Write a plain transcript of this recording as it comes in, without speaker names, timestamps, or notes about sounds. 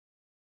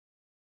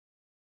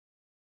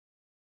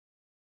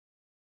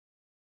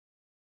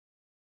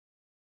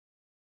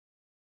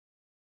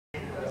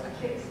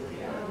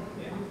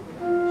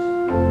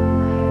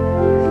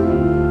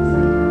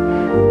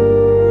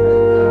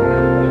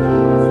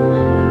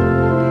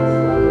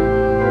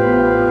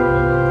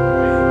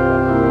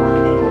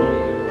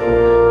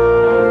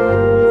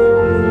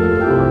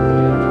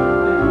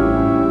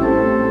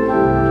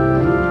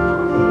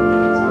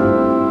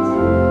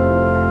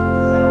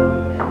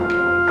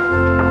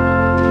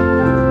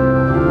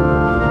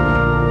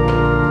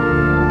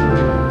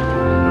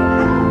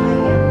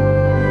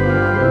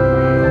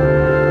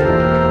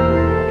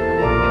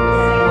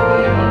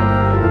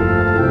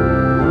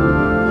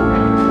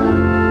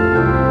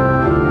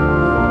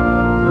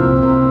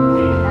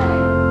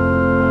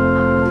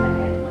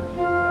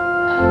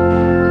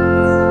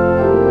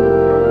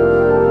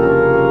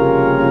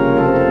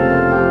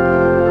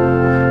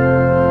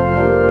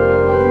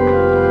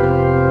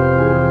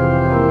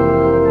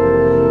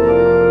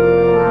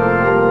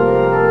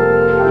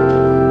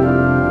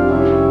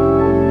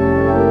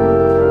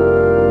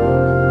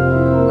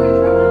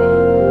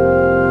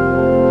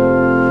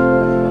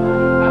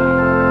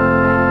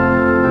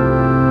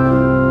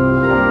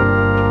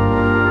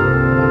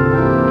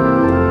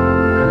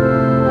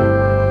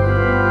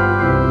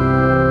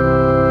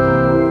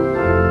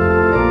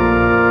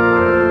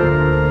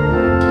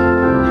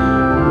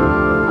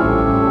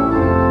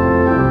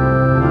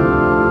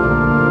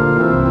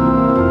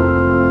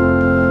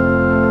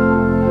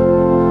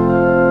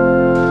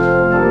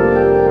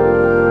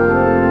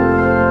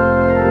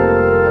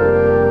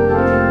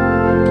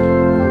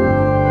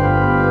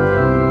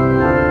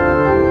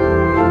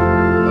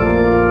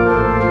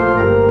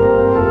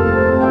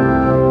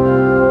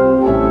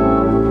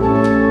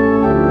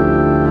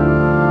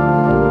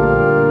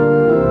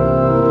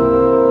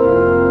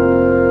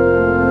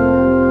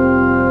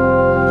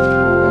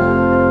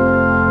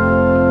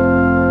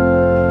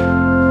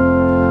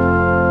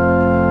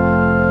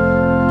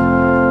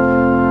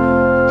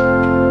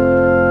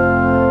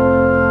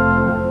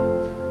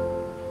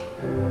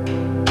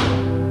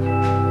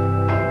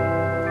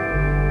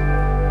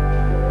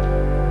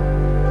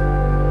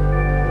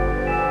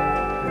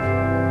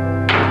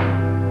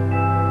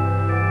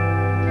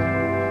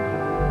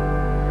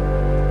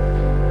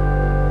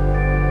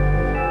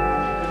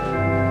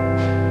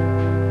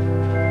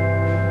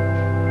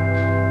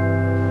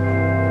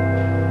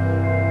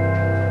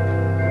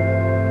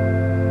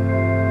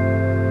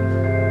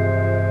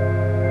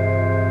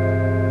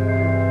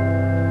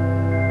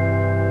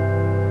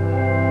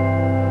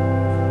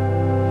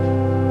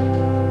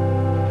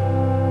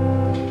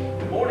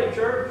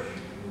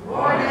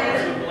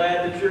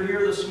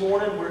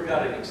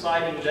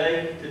exciting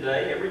day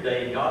today. Every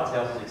day in God's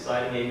house is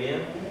exciting,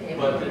 amen?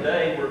 But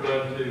today we're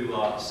going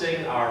to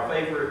sing our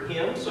favorite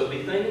hymn, so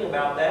be thinking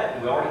about that.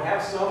 We already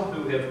have some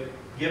who have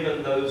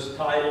given those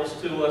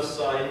titles to us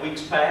in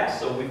weeks past,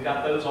 so we've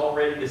got those all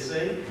ready to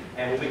sing,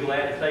 and we'll be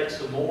glad to take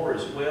some more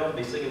as well,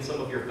 be singing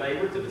some of your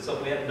favorites. If it's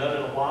something we haven't done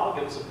in a while,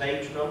 give us a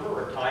page number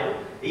or a title.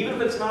 Even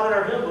if it's not in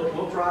our hymn book,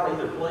 we'll try to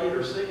either play it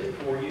or sing it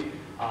for you.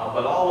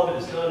 But all of it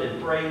is done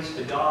in praise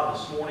to God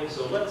this morning,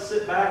 so let's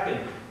sit back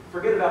and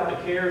forget about the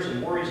cares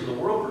and worries of the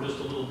world for just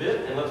a little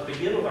bit, and let's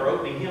begin with our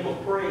opening hymn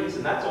of praise,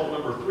 and that's on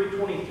number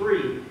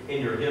 323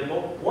 in your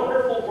hymnal,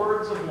 Wonderful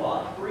Words of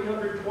Life,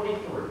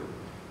 323.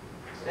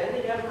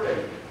 Standing after 8.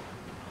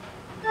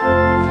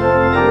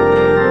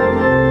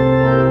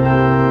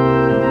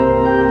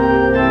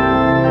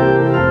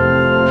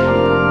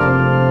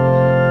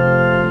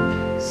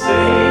 Teach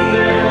me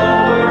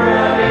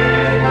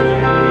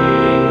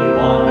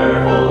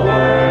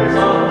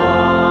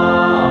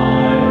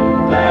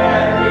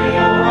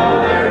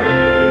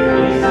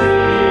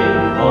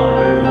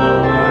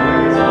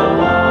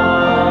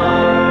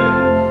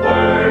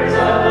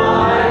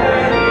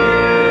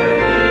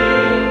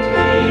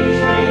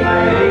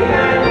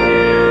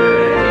faith and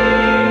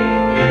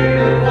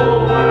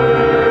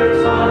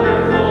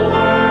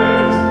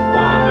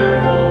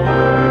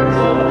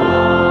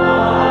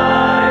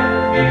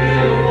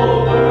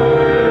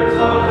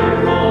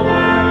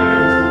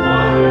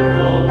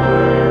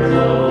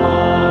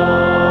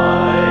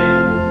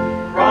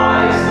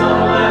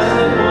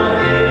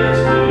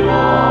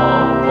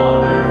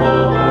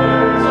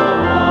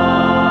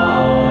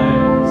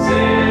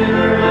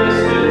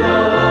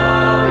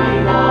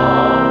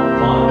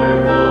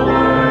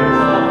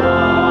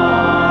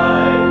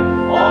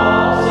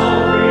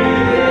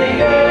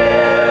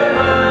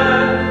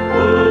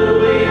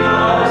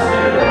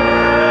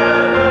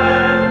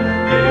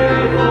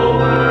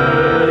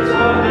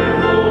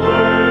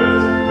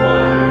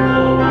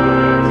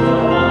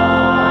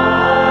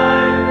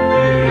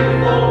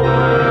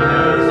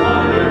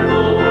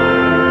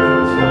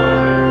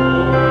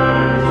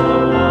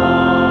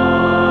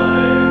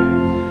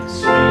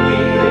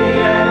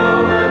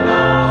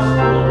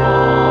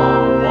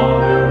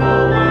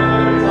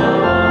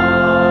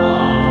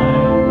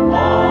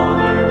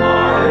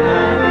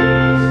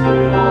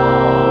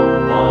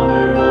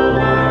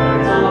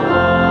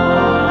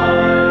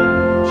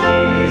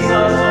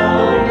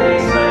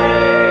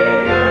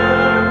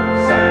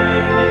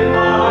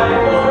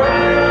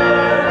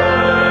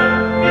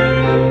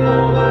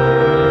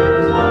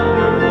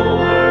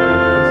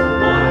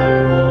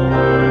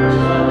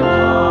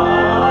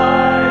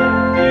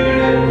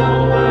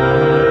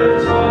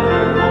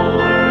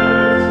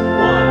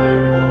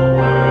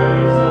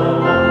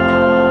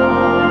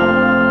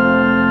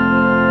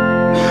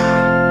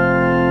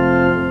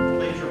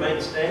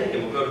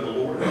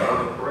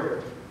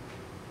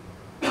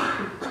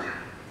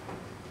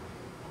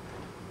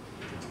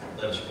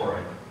Let us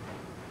pray.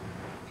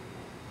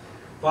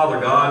 Father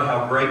God,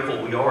 how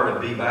grateful we are to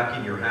be back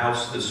in your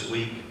house this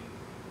week.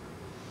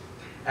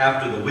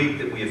 After the week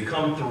that we have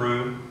come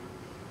through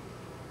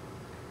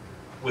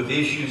with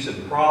issues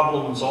and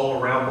problems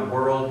all around the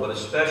world, but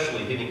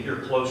especially hitting here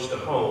close to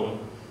home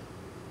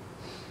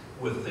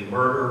with the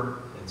murder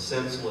and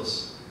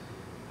senseless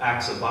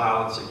acts of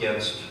violence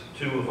against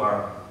two of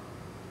our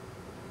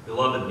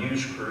beloved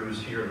news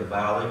crews here in the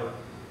Valley.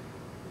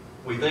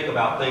 We think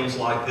about things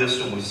like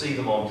this when we see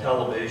them on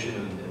television,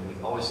 and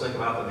we always think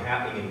about them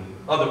happening in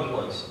other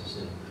places,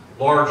 in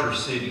larger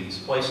cities,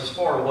 places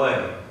far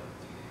away.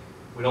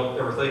 We don't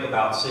ever think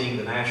about seeing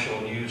the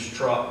national news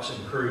trucks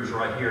and crews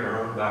right here in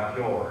our own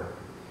backyard.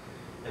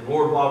 And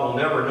Lord, while we'll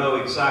never know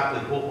exactly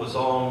what was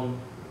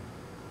on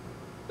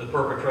the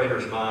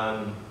perpetrator's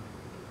mind,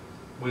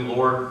 we,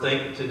 Lord,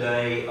 think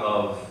today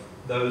of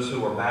those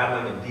who are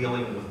battling and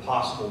dealing with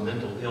possible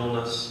mental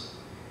illness,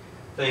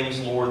 things,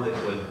 Lord,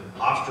 that would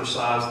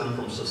ostracize them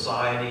from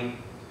society.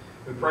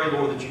 We pray,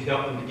 Lord, that you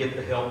help them to get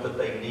the help that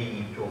they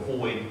need to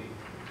avoid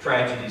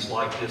tragedies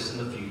like this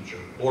in the future.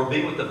 Lord,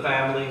 be with the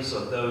families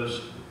of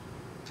those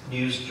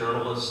news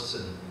journalists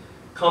and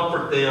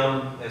comfort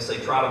them as they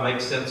try to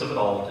make sense of it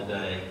all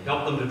today.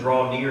 Help them to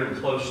draw near and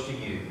close to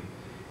you.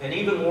 And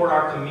even, Lord,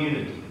 our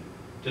community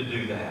to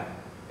do that.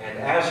 And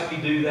as we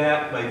do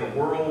that, may the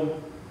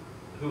world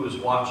who is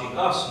watching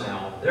us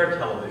now, their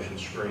television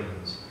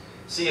screens,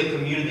 see a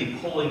community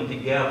pulling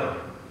together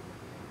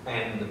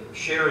and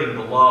sharing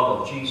the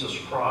love of Jesus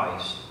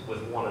Christ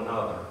with one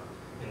another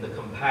and the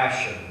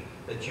compassion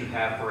that you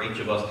have for each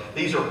of us.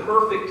 These are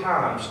perfect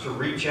times to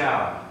reach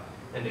out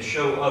and to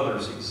show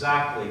others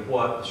exactly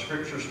what the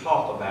Scriptures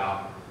talk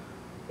about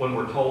when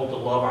we're told to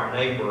love our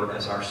neighbor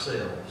as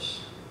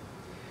ourselves.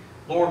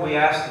 Lord, we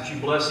ask that you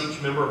bless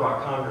each member of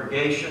our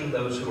congregation,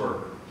 those who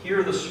are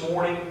here this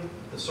morning.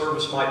 The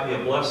service might be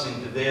a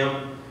blessing to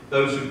them.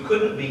 Those who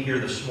couldn't be here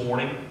this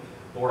morning,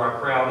 Lord, our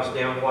crowd is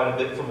down quite a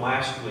bit from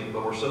last week,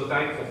 but we're so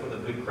thankful for the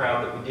good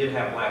crowd that we did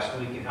have last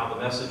week and how the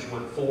message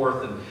went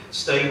forth and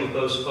stayed with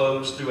those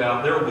folks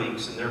throughout their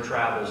weeks and their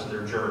travels and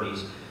their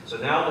journeys. So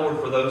now, Lord,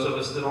 for those of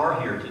us that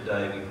are here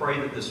today, we pray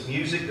that this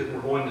music that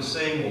we're going to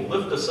sing will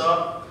lift us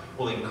up,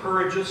 will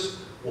encourage us,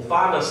 will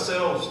find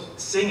ourselves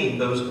singing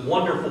those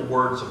wonderful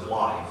words of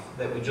life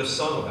that we just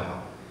sung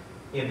about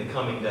in the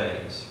coming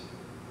days.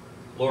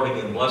 Lord,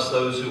 again, bless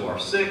those who are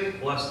sick,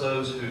 bless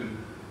those who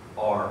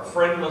are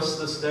friendless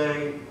this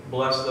day,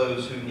 bless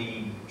those who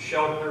need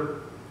shelter,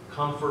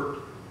 comfort,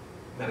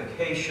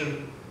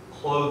 medication,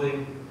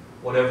 clothing,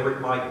 whatever it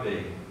might be.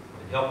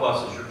 And help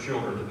us as your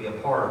children to be a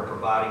part of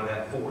providing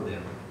that for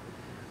them.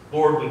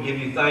 Lord, we give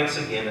you thanks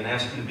again and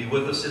ask you to be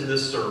with us in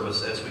this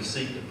service as we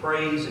seek to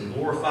praise and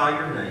glorify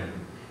your name.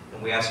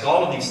 And we ask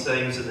all of these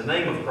things in the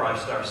name of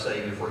Christ our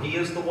Savior, for he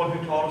is the one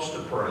who taught us to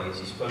pray as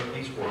he spoke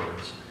these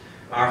words.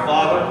 Our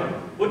Father,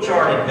 which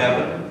art in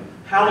heaven,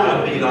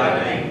 hallowed be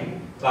thy name.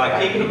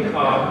 Thy kingdom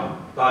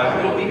come,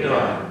 thy will be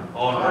done,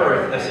 on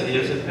earth as it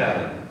is in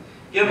heaven.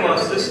 Give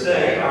us this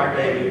day our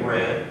daily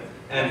bread,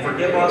 and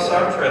forgive us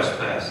our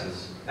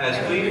trespasses,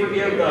 as we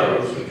forgive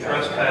those who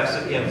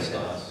trespass against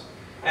us.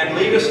 And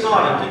lead us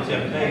not into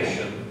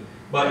temptation,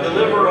 but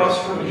deliver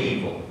us from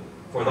evil.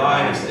 For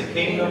thine is the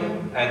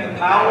kingdom, and the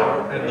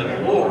power, and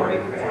the glory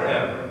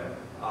forever.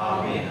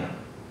 Amen.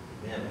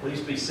 Amen.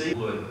 Please be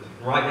seated.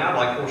 Right now, I'd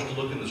like for us to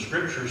look in the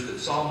Scriptures at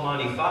Psalm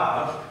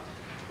 95.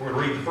 We're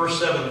going to read the first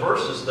 7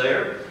 verses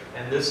there,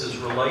 and this is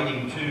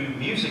relating to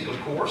music, of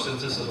course,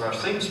 since this is our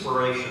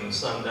Singspiration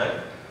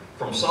Sunday.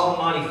 From Psalm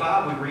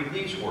 95, we read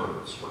these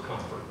words for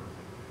comfort.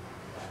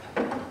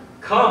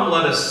 Come,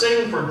 let us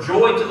sing for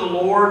joy to the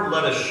Lord.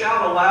 Let us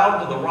shout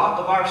aloud to the rock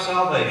of our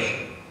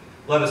salvation.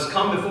 Let us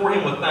come before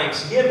him with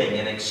thanksgiving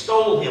and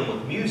extol him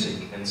with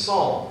music and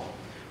song.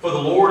 For the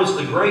Lord is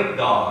the great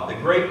God, the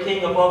great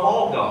King above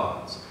all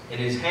gods. In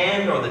his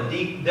hand are the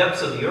deep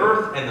depths of the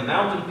earth, and the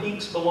mountain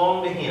peaks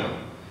belong to him.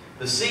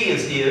 The sea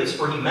is his,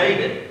 for he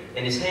made it,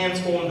 and his hands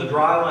formed the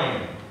dry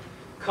land.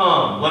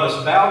 Come, let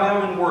us bow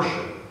down and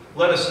worship.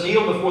 Let us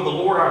kneel before the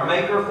Lord our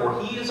Maker,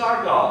 for he is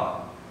our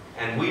God,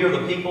 and we are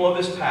the people of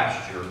his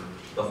pasture,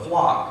 the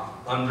flock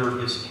under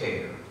his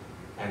care.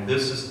 And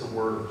this is the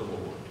word of the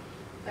Lord.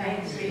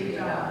 Thanks be to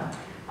God.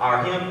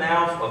 Our hymn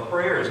now of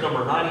prayer is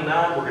number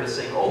 99. We're going to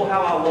sing, Oh,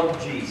 How I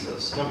Love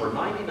Jesus, number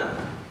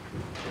 99.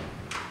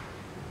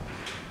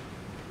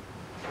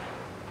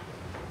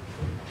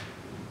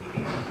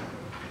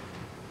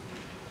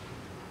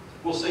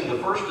 We'll sing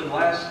the first and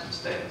last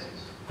stanzas.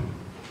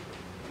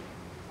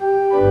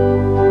 Oh,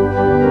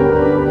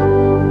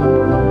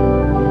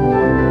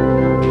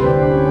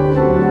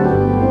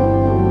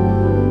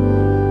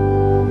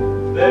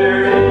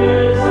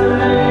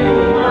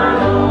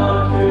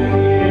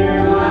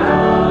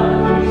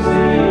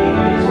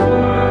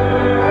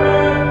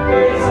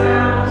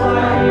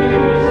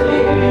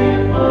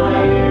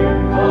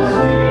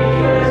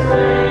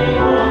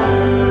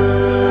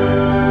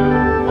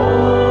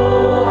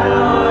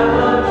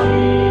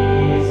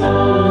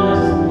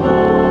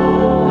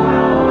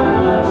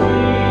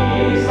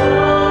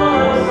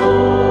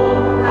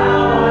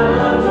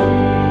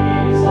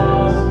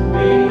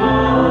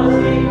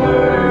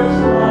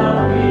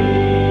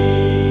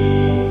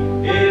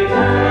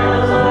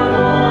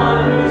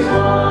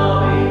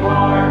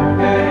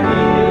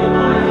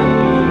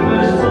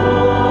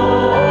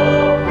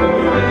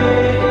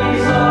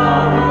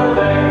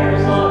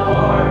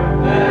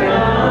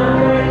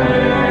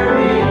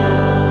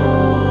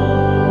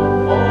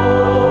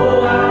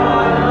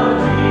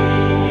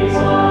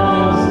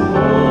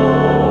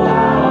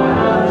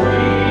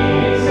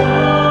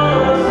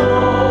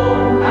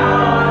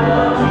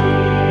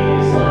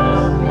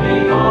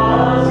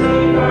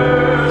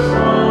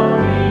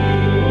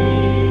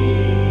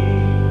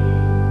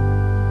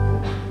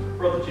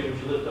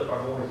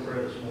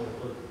 prayer this morning,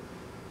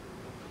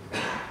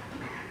 please.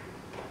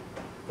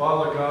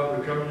 Father God,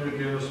 we come to you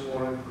again this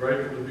morning,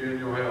 grateful to be in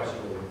your house,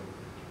 Lord.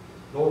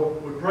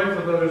 Lord, we pray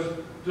for those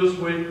this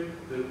week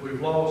that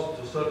we've lost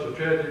to such a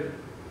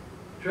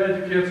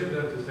tragic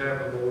incident that's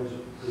happened, Lord,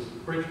 as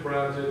Preacher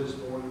Brian said this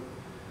morning.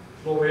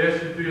 Lord, we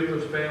ask you to be with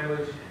those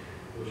families,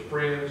 those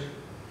friends,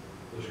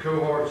 those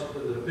cohorts,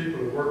 the people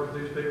who work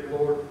with these people,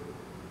 Lord.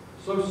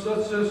 So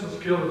such senseless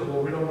killings,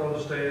 Lord, we don't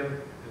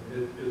understand.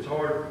 It's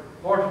hard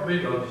for me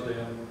to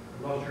understand.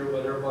 I'm not sure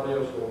about everybody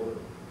else, Lord.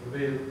 For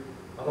me,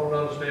 I don't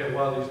understand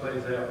why these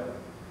things happen.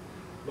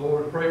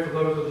 Lord, we pray for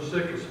those that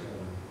are sick this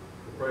morning.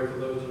 We pray for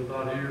those that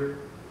are not here.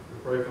 We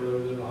pray for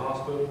those in the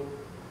hospital,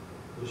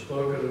 the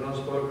spoken and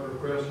unspoken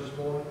requests this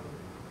morning.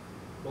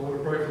 Lord,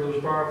 we pray for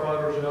those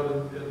firefighters out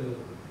in the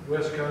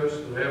West Coast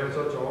that are having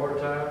such a hard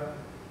time.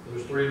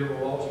 Those 3 that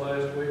were lost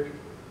last week.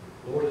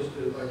 Lord, it's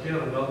again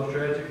another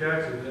tragic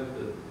accident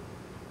that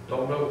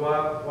don't know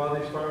why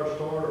these fires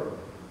start or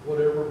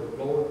whatever, but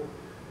Lord,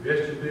 we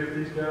ask you to be with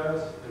these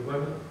guys and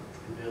women.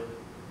 Amen.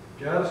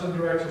 Guide us and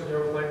direct us in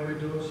everything we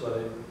do and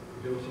say.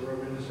 Give us a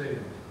tremendous hand.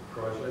 In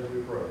Christ's name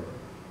we pray.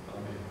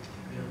 Amen.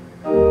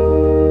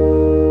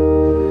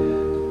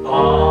 Thy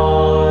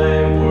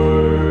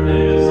word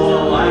is a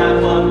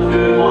lamp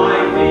unto my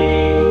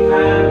feet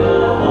and a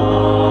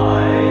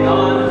light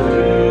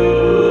unto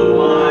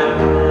my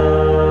path.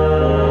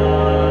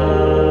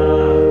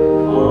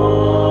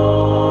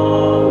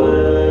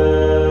 Amen.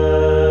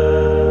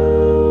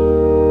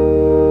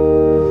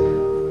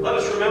 Let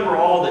us remember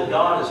all that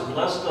God has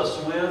blessed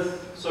us with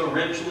so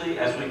richly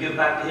as we give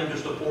back to Him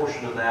just a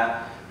portion of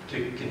that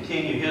to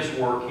continue His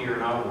work here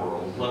in our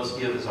world. Let us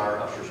give as our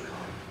ushers come.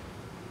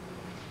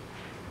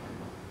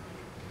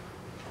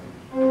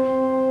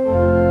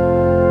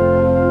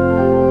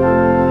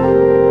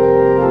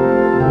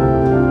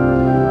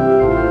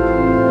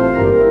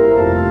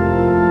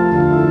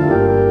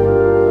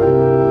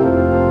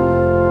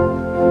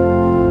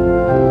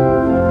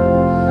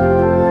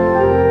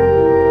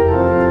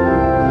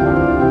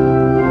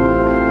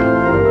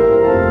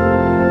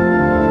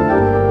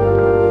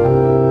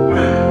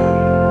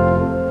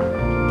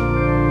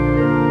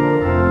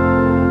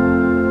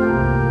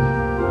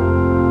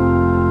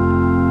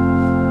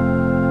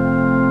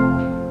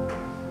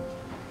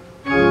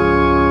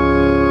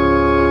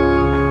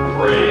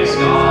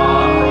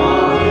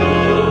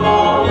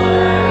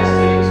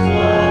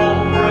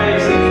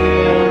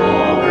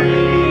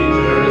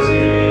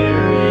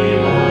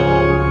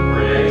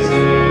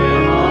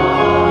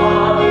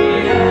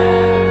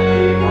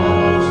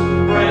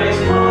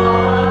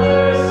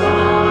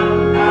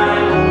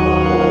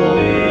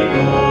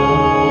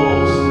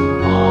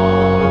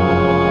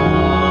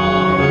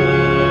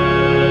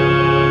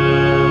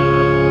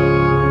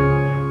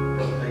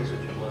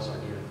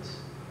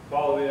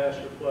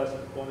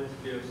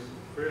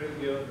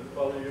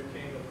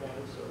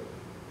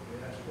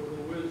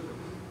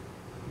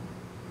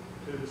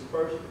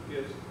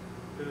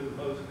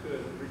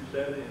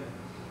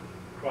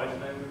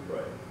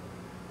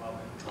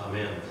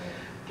 Amen.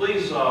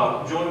 Please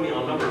join me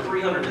on number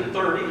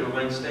 330.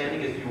 Remain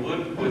standing if you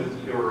would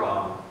with your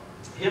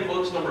hymn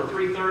books. Number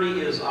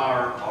 330 is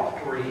our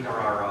offertory, or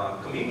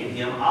our communion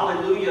hymn,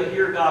 Alleluia,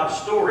 Hear God's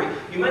Story.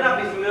 You may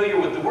not be familiar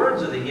with the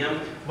words of the hymn,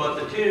 but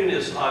the tune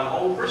is an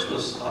old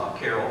Christmas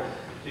carol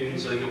tune,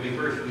 so you'll be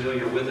very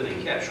familiar with it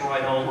and catch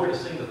right on. We're going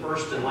to sing the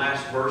first and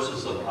last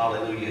verses of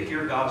Alleluia,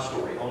 Hear God's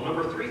Story on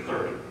number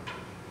 330.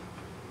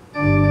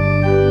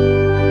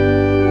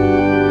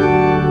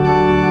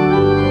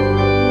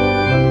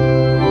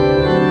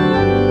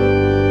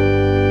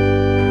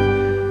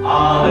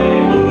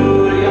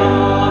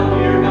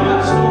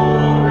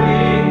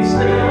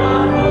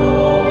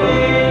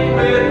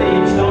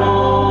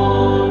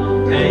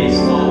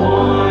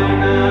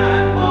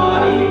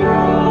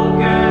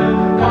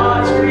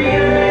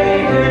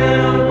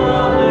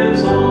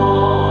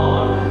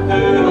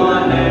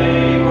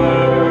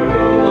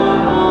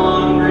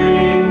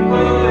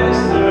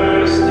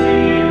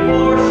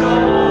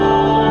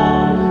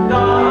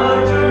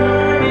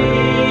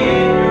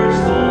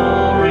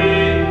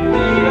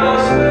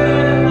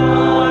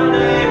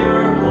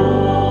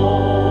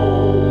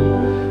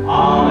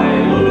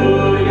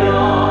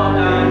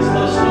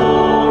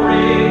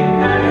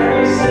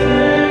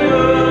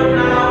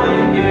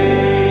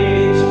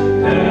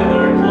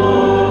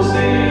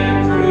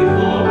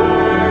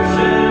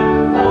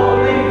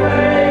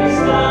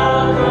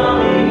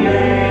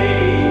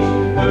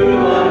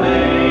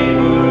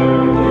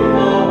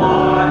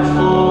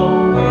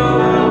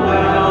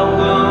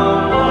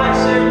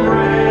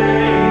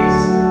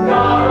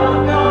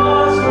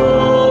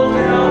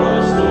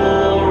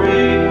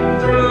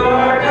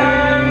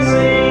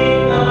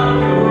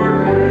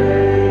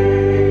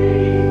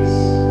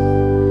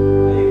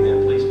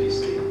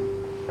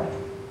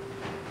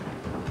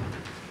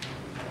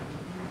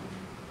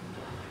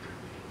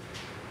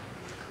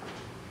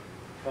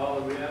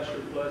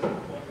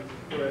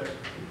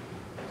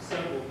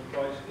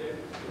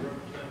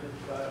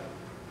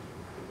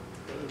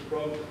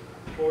 broken,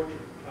 tortured,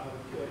 found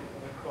guilt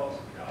on the cross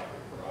of Calvary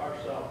for our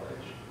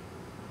salvation.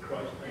 In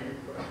Christ's name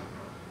we pray.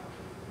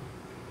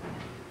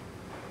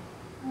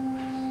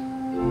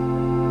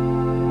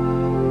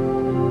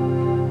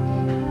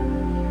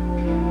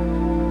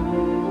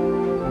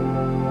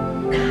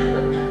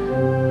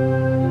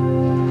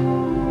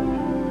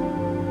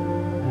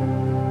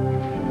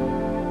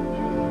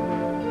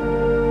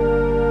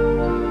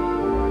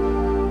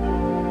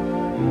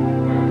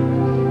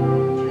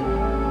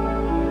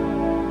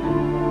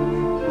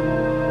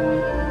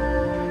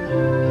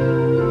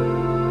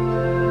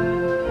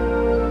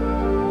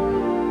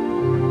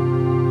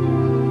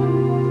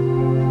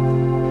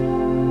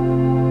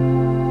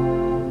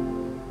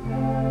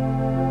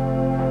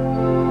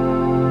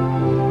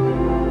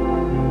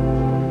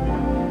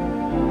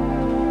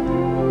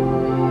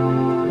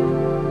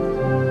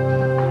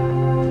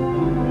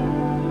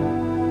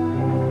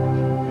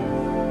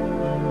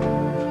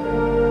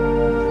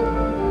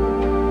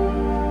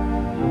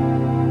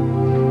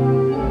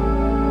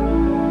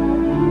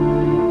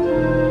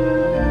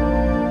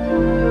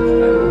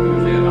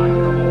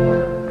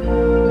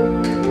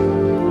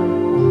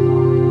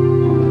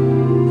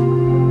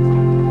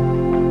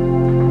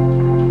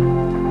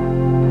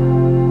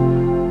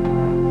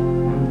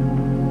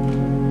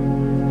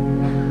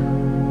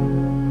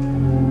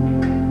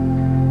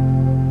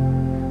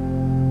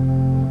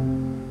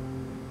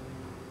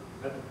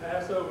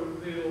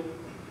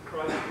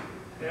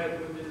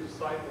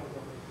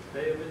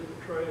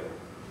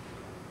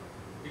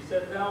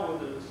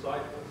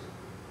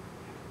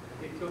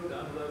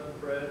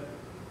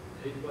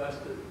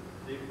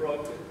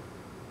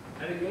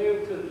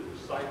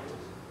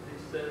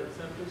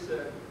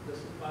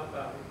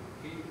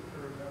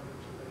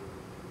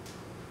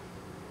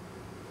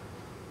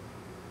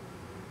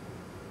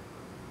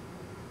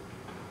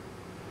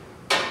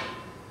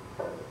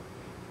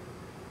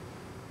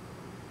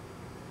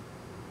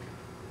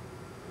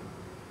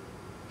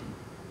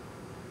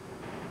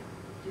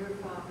 Dear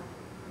Father,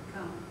 we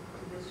come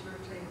to this your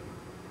table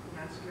and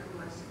ask your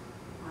blessing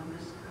on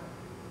this cup,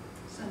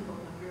 symbol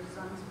of your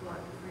Son's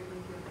blood freely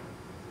given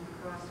on the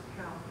cross of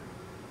Calvary,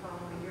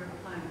 following your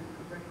plan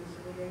of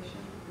reconciliation,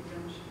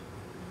 redemption,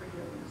 and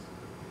forgiveness.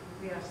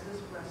 We ask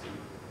this blessing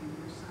in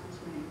your Son's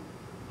name.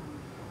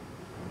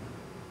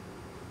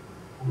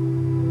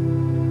 Amen.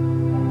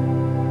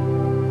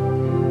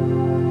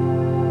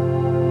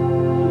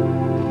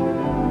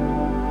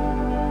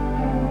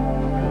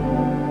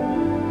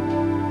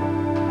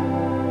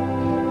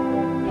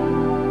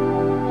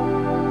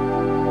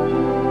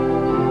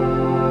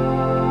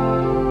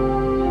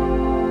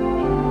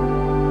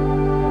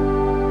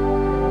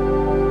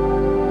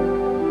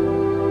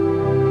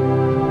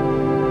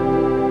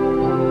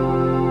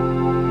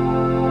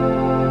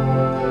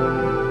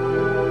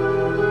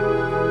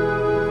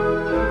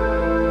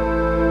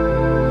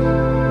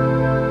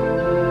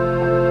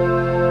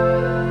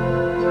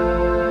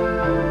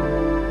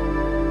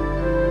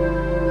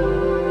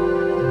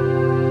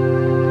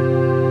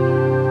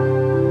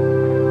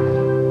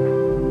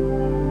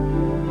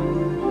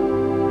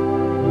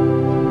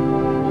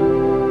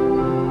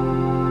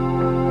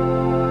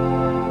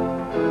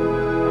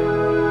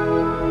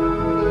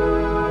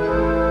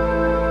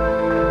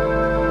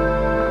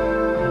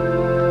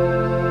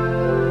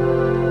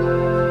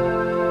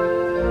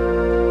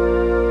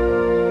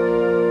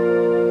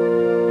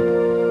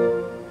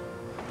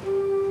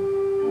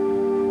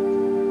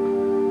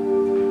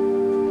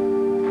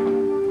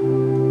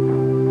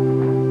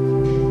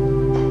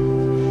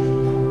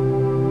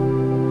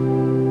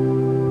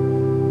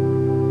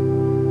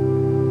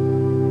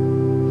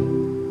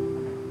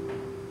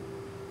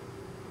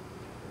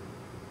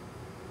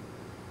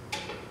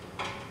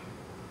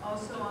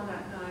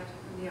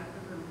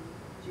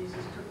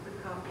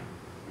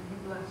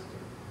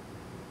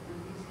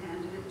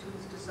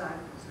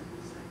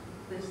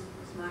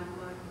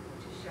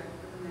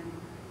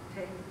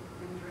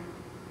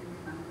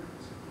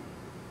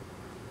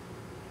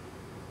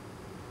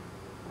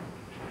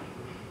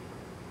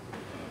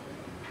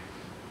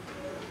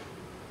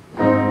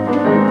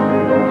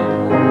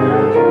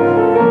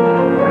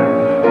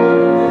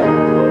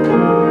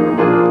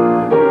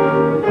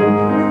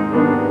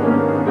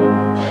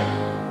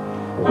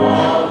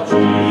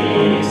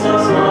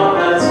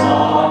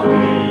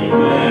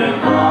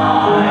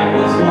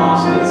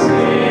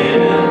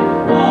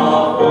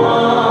 Of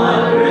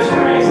wondrous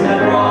grace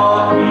that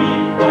brought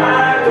me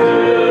back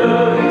to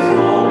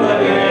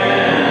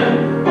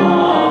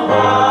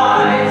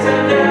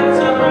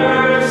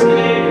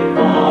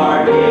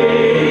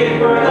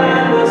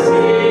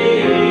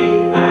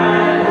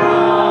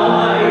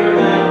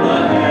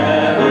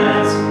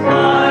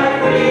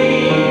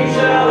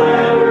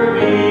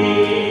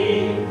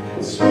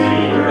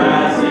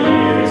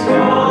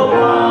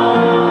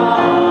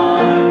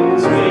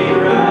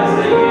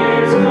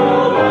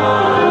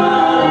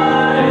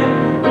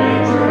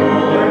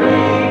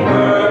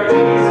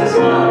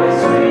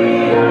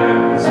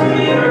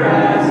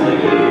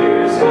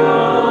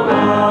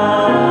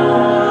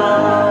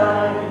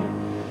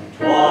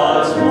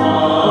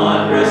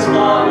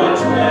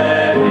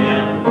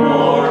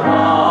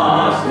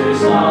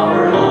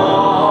suffer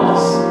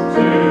loss,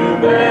 to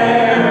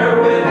bear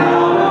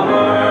without a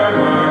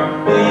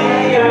murmur the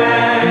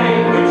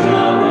anguish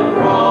of the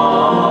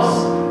cross.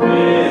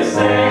 With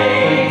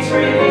saints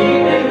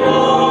redeemed in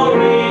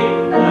glory,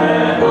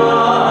 let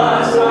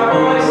us our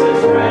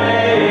voices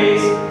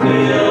raise,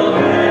 till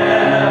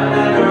heaven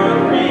and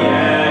earth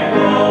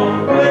re-echo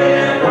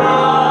with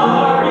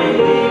our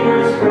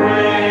Redeemer's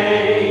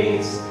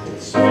praise.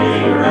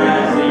 Sweeter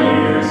as the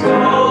years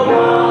go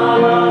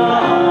by,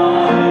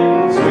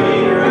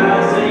 sweeter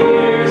as the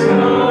years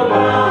go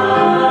by,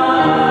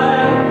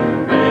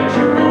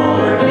 richer,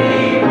 fuller,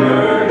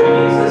 deeper,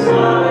 Jesus'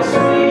 love is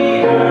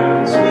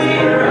sweeter,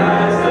 sweeter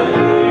as the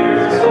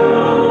years go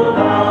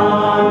by.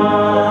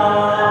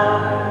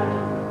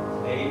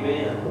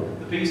 Amen.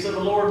 The peace of the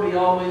Lord be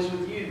always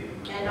with you.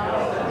 And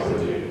also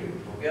with you.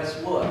 Well, guess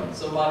what?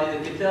 Somebody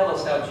that can tell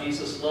us how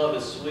Jesus' love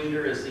is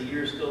sweeter as the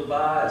years go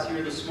by is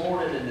here this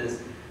morning and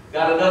has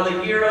got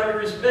another year under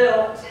his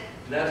belt.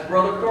 And that's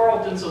Brother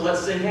Carlton. So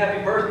let's sing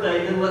happy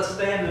birthday and let's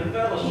stand in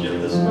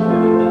fellowship this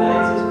morning.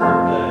 Today's his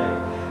birthday.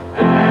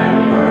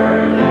 Happy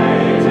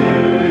birthday to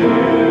you.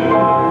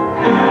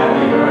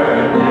 Happy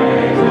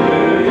birthday to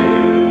you.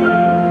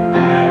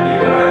 Happy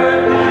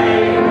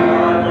birthday,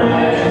 God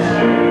bless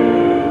you.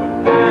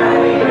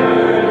 Happy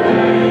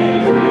birthday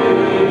to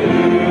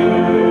you.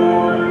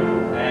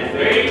 And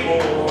wait for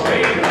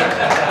it.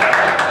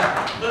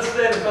 Let's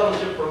stand in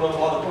fellowship for a moment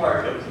while the choir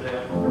comes down.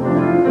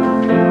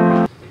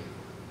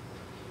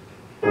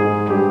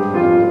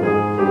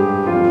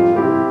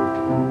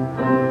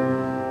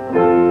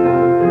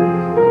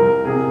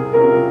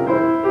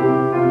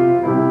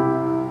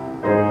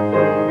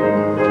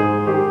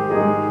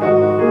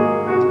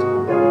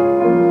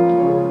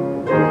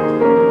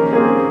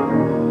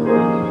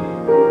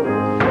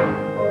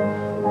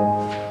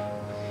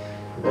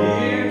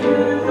 Dear to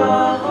the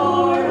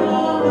heart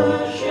of the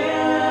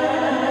shepherd,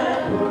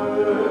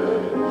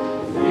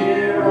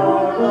 here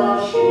are the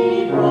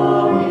sheep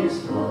of his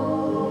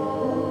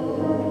fold.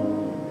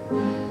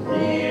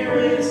 Here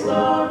is the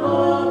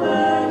love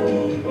that he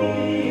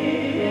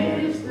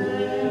gives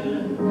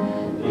them,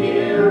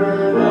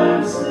 dearer than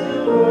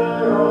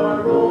silver or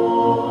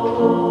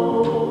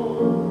gold.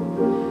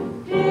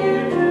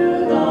 Dear to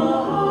the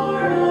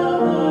heart of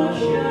the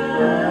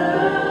shepherd,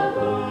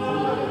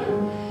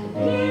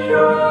 here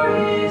are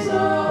his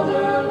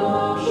other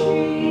lost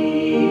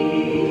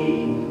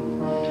sheep.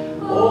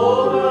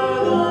 Over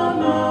the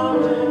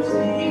mountains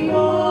he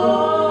follows,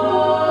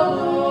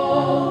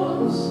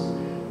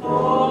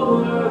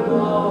 over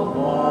the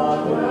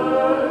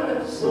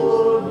waters so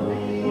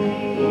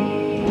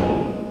deep.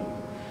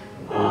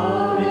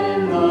 Out in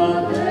the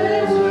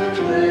desert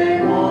they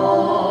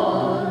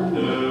wander,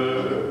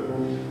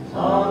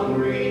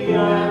 hungry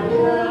and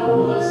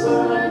helpless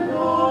and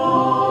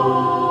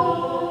cold.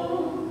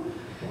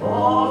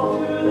 Off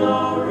to the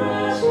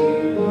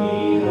rescue he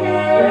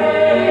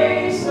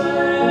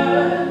hastens,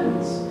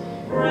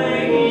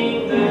 bringing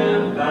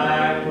them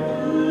back to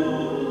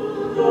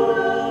the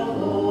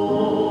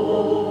fold.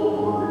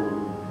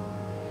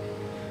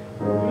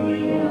 We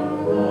are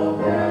the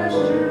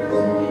pastures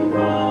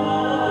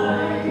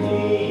dividing,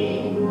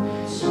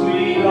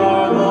 sweet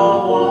are the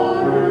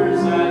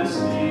waters and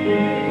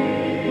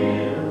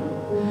still.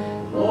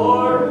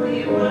 Lord, we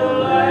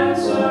will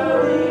answer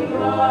thee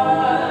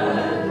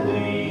gladly.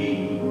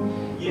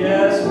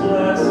 Yes,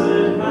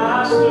 blessed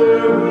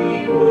Master, we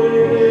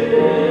will.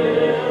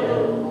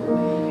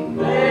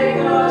 Make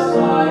us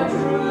thy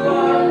true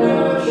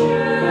under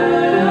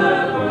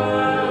shepherds.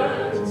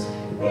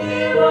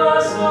 Give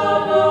us a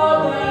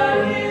love that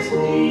is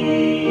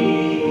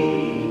deep.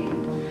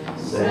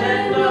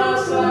 Send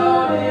us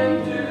out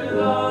into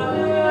the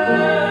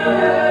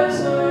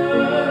desert,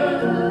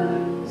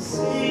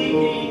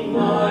 seeking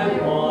thy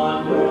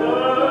wandering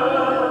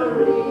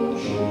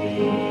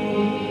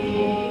sheep.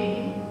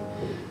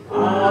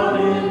 Out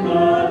in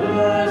the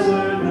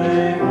desert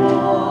they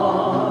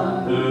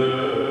wander,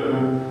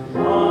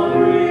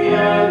 hungry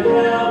and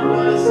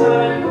helpless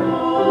and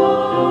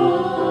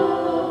cold.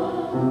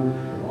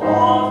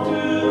 Off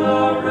to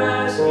the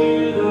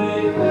rescue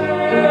they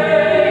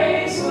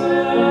hasten,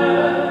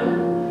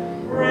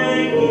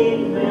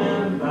 bringing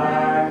them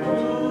back to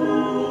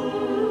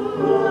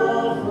the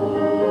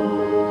fold.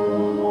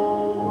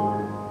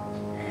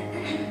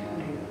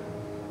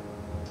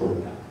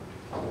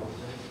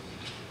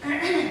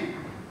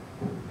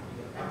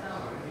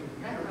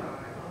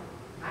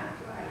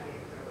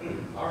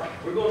 All right,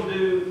 we're going to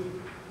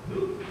do.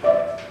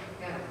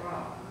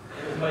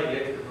 Let's make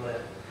extra for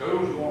that.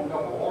 Coach, you want a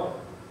cup of water?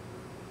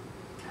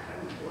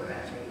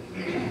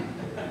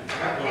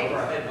 I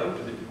had most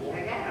of it before.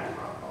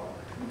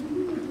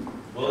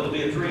 Well, it'll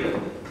be a trio.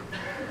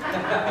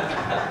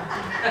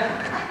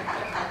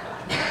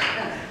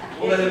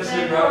 We'll let him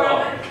sit right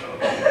off.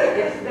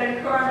 It's been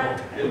Carmen.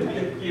 It'll be,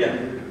 yeah.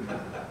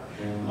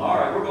 All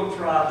right, we're going to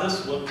try this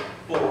one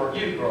for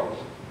you, girls.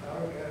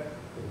 Okay.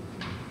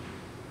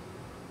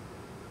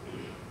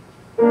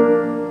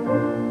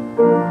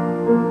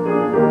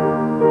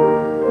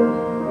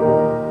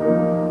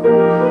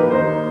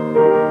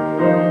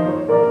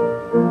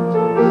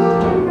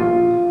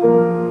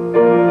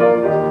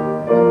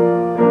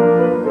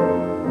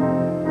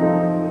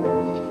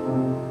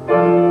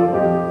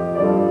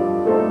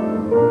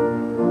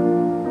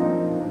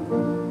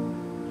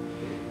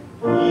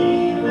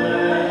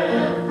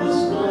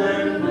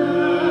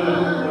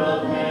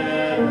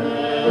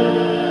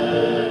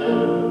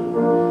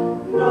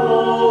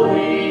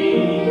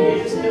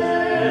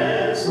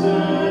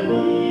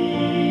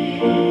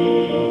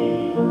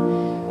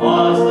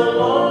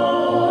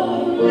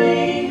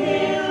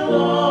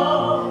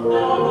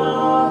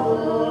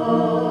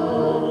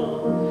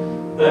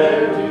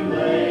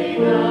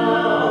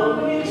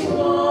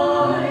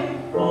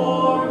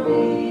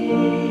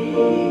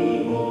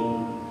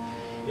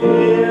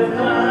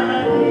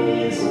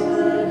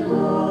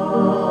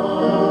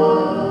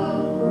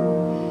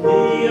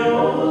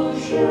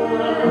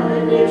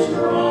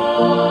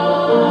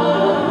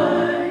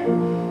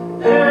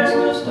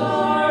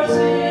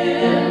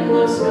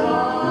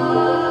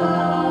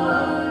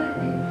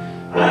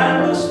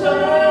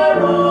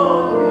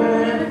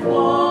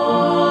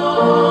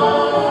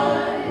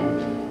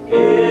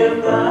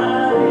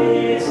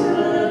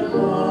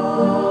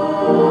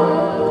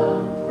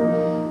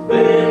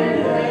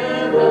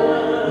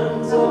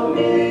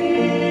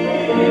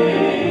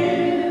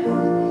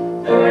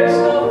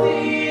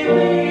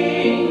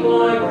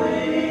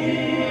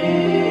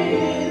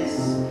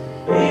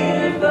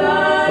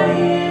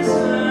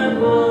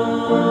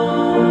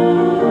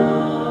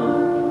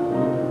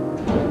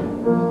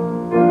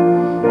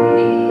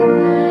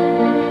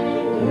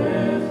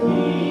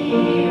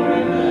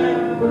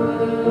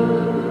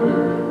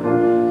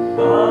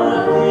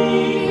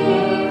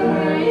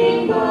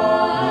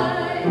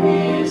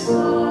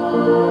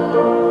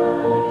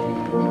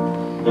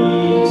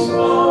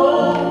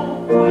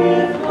 spoke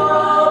with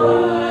love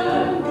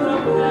and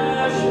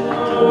compassion.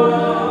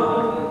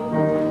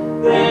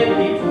 Then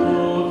he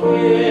took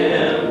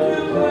him to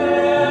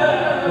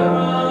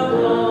paradise.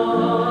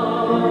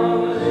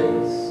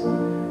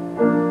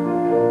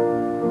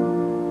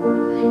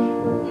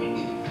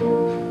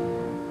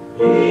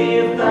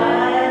 If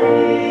that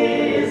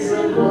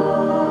isn't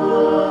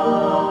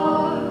love,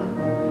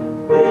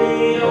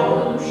 the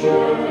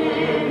ocean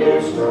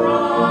is dry.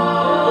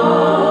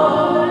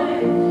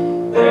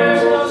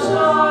 There's no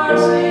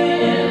stars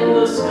in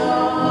the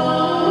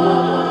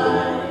sky,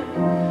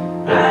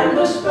 and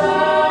the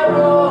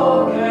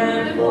sparrow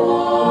can fly.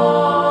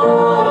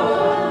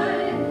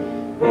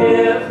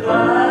 If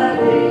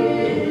that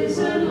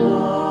isn't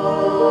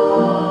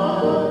love,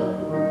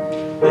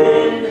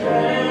 then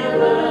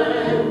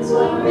heaven's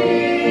a myth.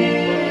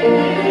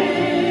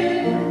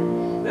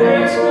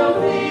 There's no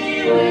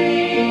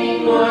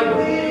feeling like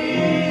this.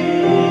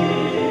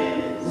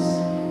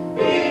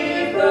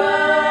 If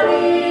that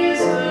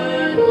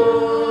isn't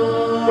love.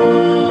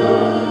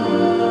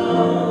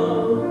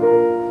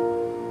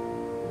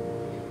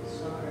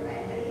 Sorry,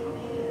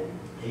 amen.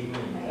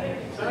 Amen.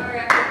 Sorry,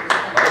 I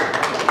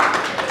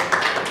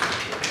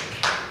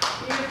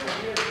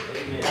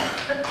Amen.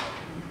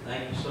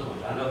 Thank you so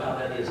much. I know how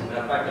that is. As a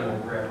matter of fact, I'm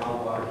going to grab my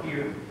water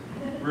here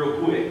real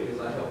quick as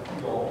I help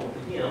you all with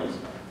the hymns.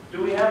 Do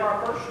we have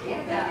our first one?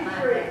 Yeah, got my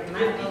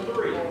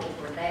 53. vocals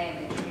were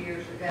damaged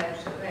years ago,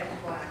 so that's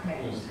why I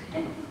can't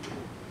sing.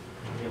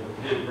 Yeah,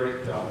 we did a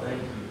great job.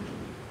 Thank you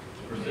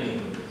for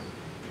singing this.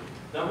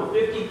 Number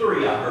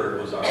 53, I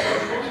heard, was our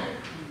first one.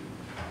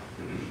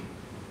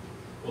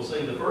 We'll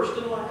sing the first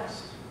and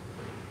last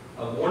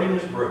of Morning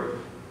is Broken.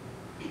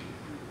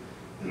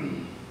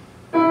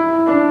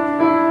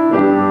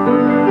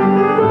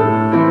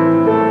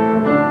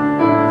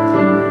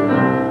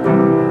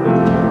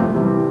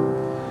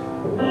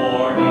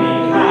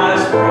 Morning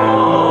has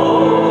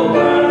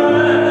broken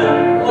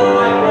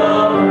like the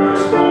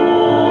first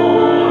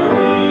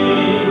morning.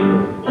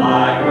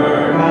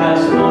 Blackbird has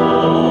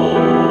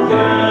spoken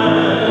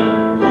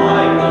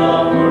like the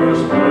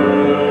first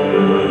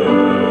bird.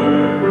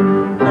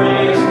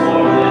 Praise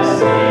for this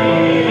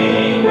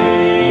singing,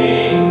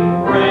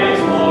 praise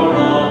for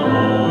the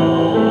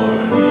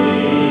morning,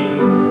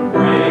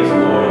 praise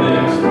for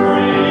this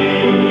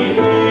springing,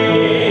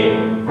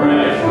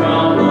 fresh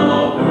from the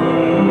word.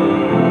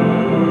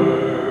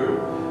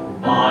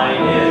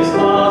 Mine is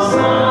the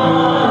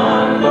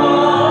sunlight,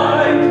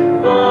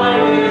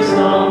 mine is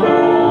the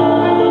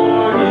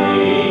morning,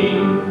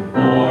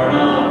 born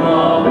of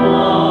the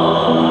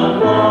one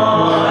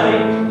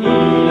light,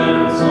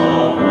 Eden's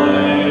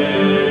away.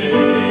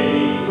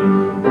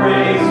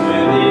 Praise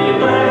with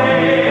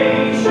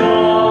elation,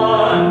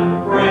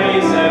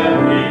 praise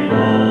every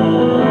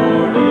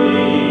morning,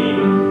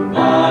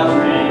 God's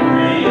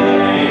recreation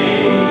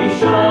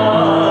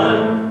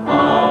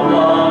of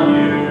the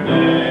new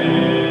day.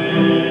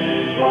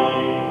 I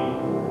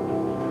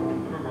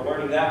remember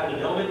learning that one in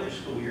elementary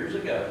school years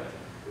ago.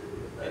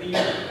 Maybe you.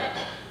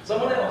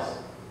 Someone else.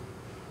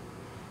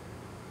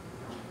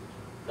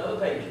 Another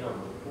page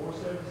number.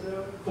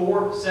 477.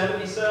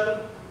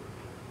 477.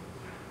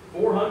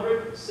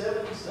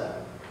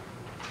 477.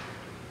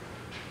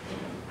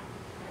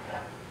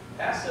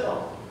 Pass it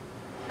on.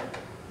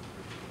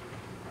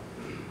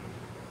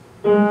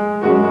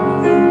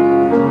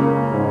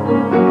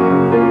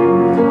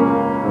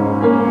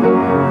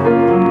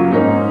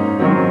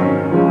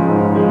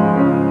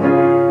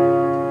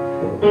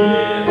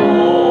 It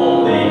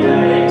only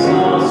takes a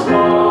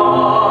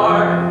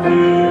spark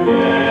to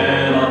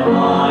get a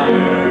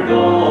fire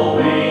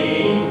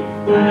going,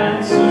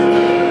 and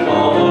soon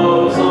all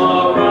those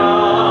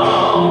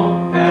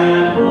around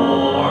can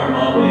warm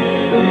up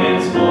in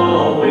its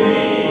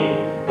glowing.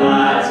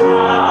 That's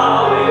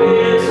how it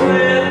is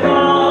with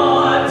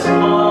God's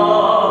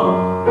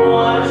love.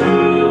 Once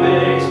you've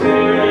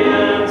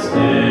experienced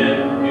it,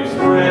 you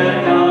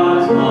spread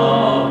God's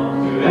love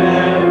to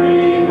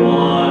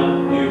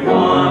everyone you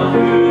want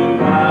to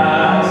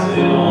pass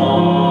it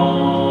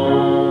on.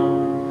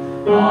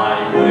 I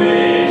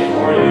wish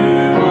for you,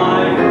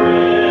 my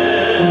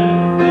friend,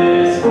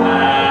 this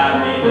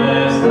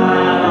happiness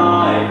that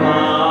I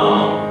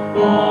found.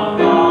 On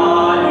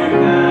God you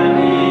can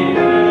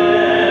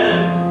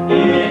depend.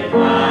 It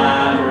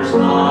matters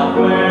not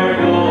where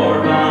you're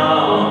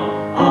bound.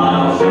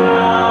 I'll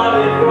shout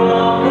it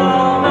from the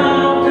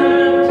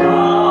mountain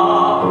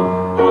top.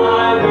 I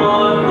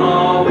want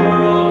the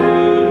world to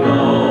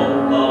know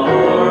the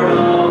Lord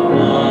of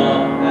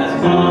love has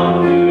come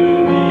to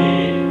me.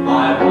 I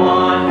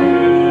want you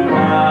to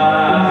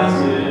pass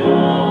it on.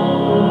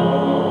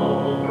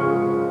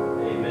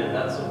 Amen.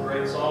 That's a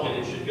great song, and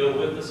it should go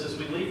with us as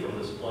we leave from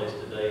this place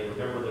today.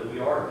 Remember that we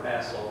are to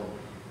pass on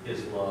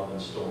His love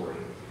and story.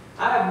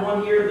 I have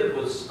one here that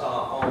was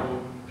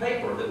on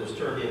paper that was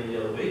turned in the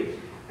other week,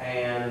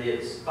 and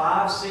it's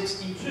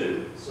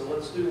 562. So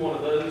let's do one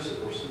of those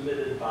that were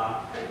submitted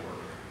by paper.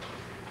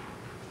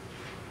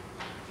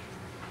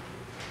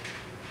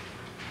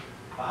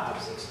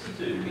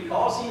 562,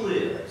 Because He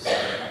Lives.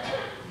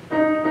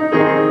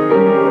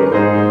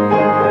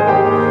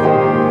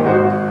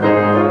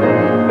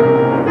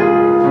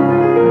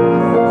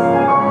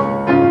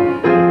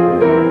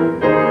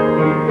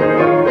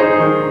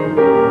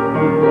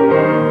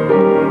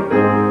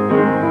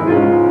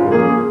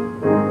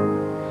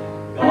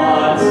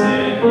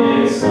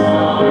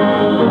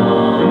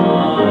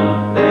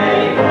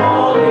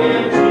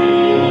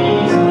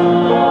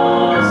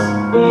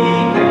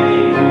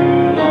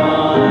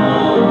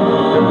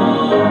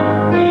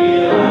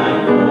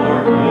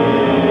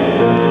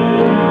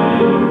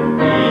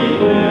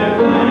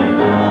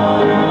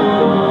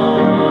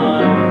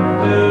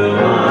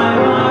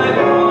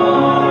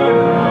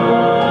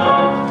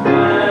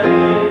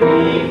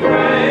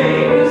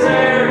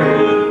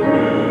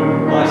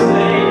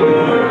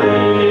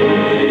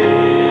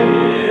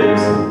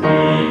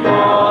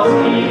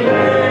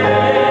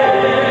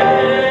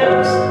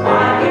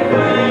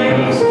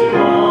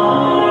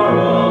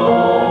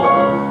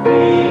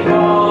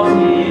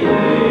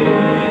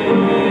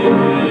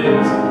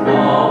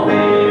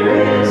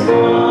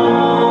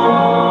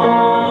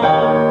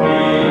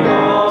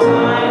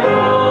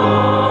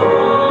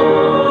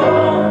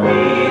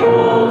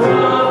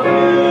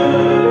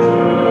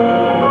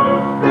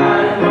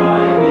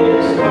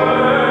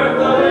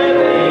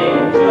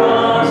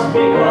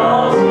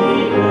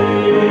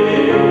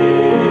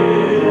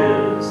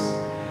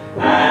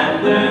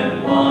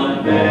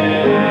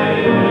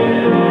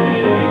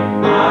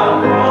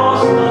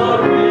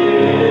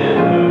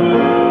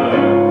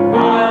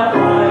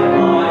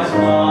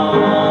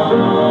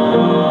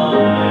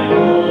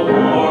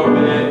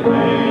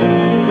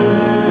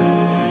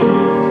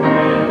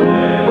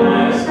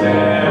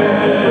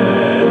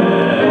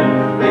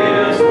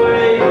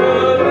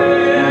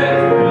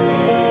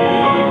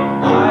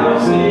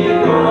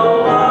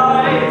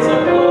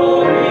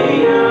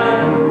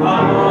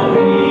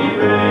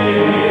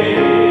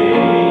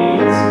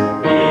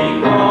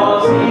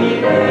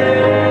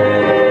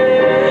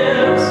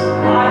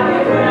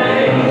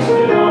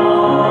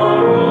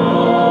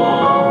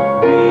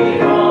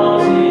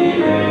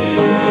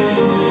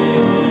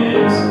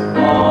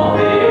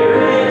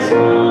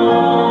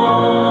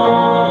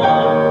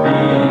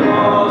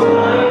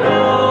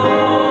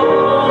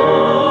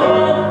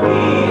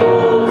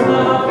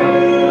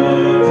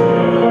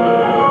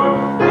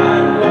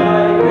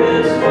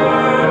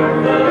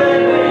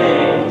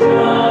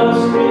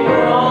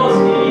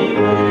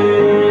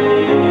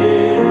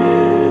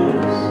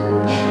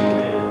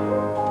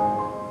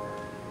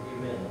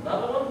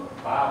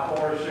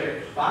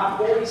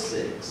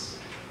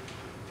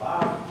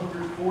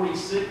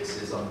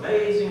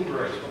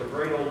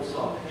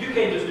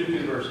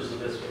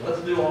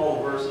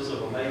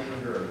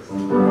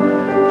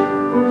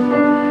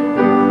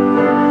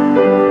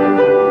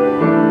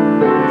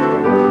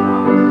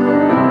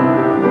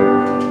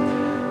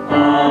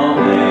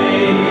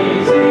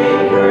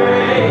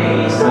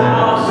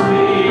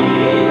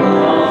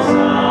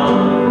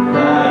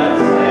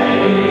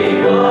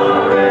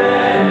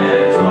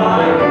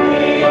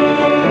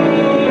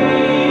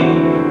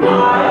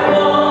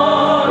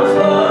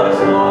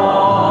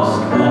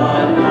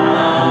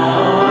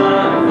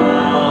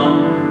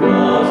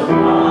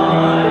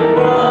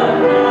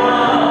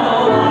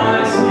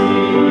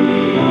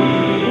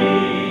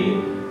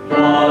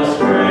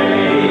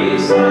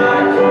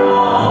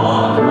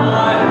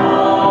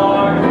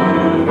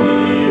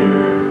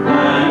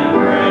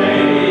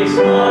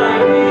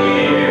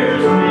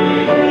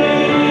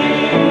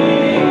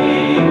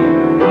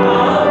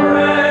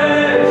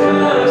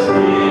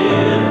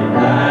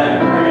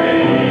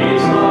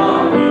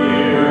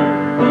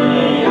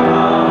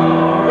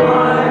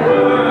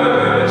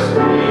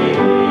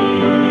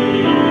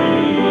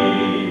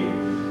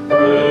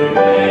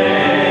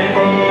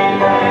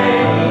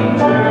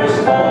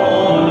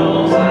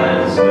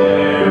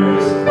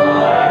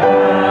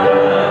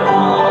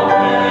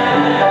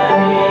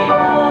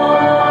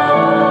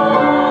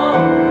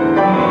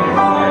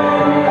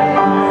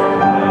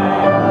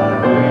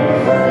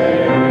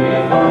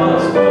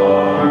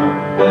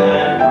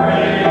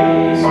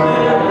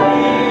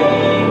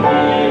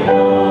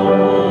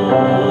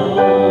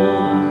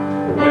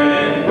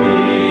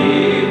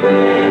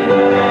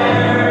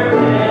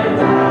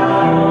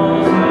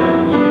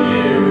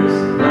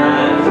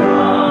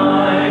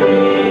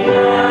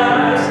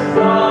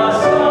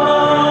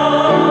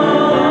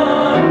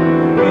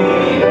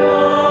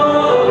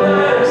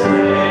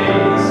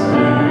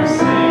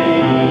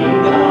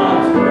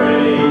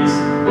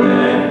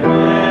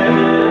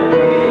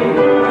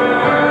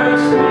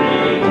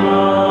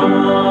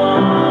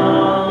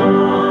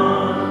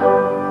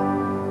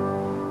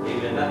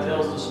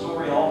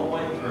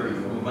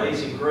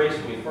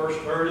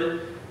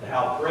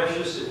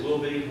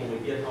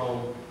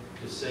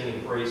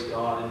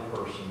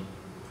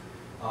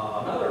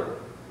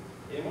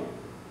 Anyone?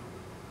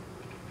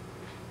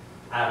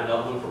 I have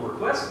another one from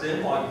request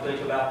then, while you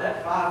think about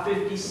that.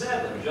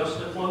 557,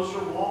 just a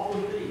closer walk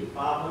with thee.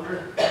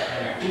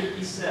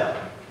 557.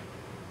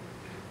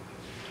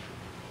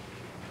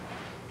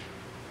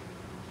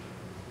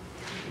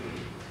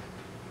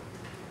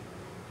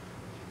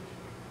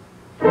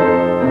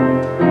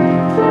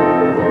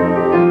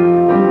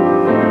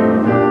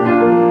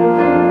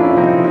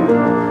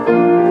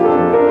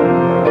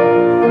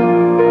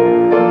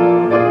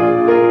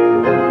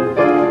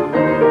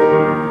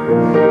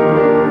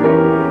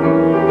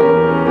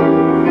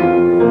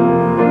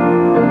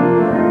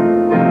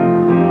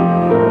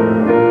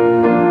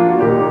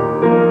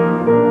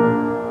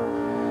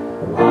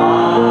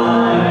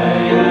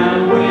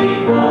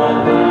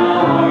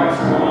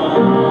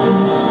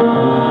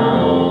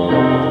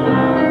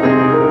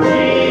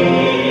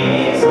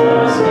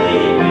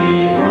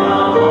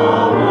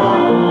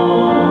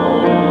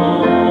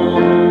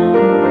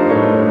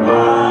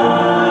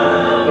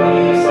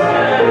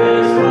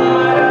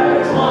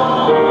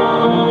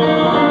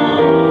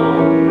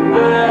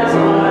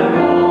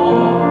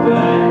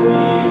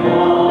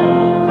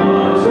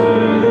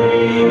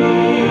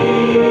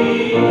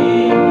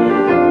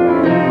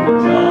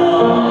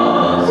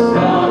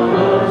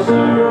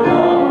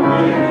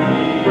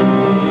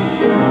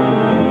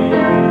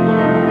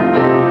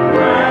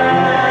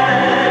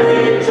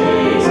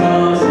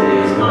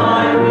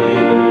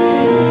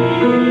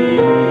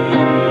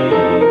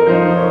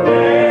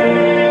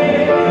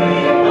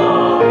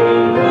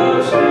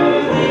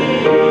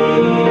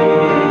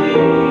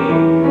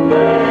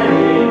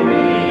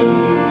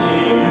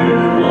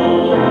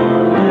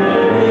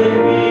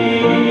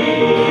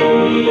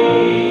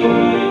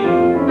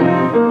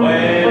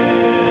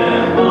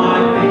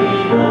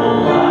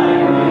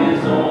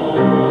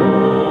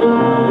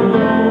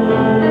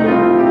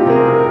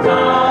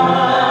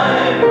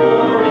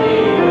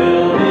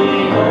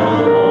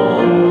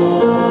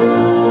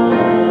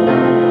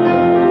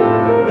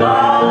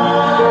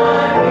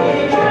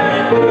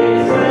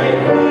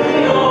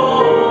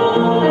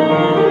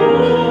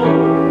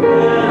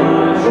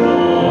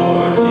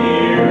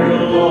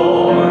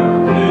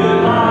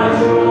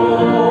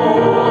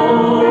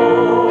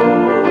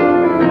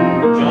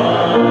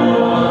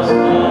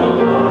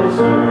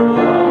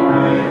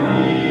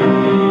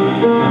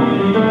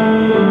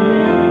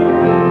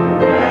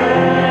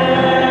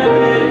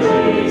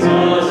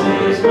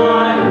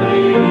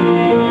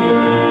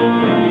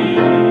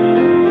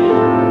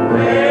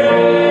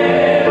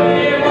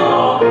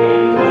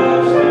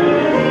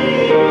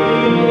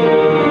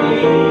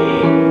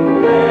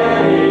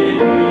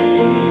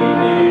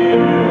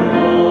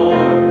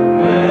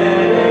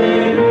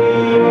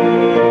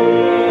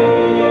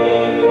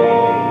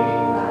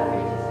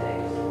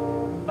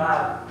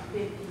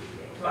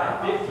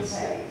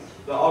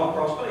 The all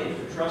across page.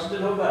 Trust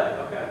and obey.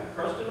 Okay.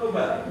 Trust and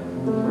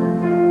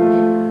obey.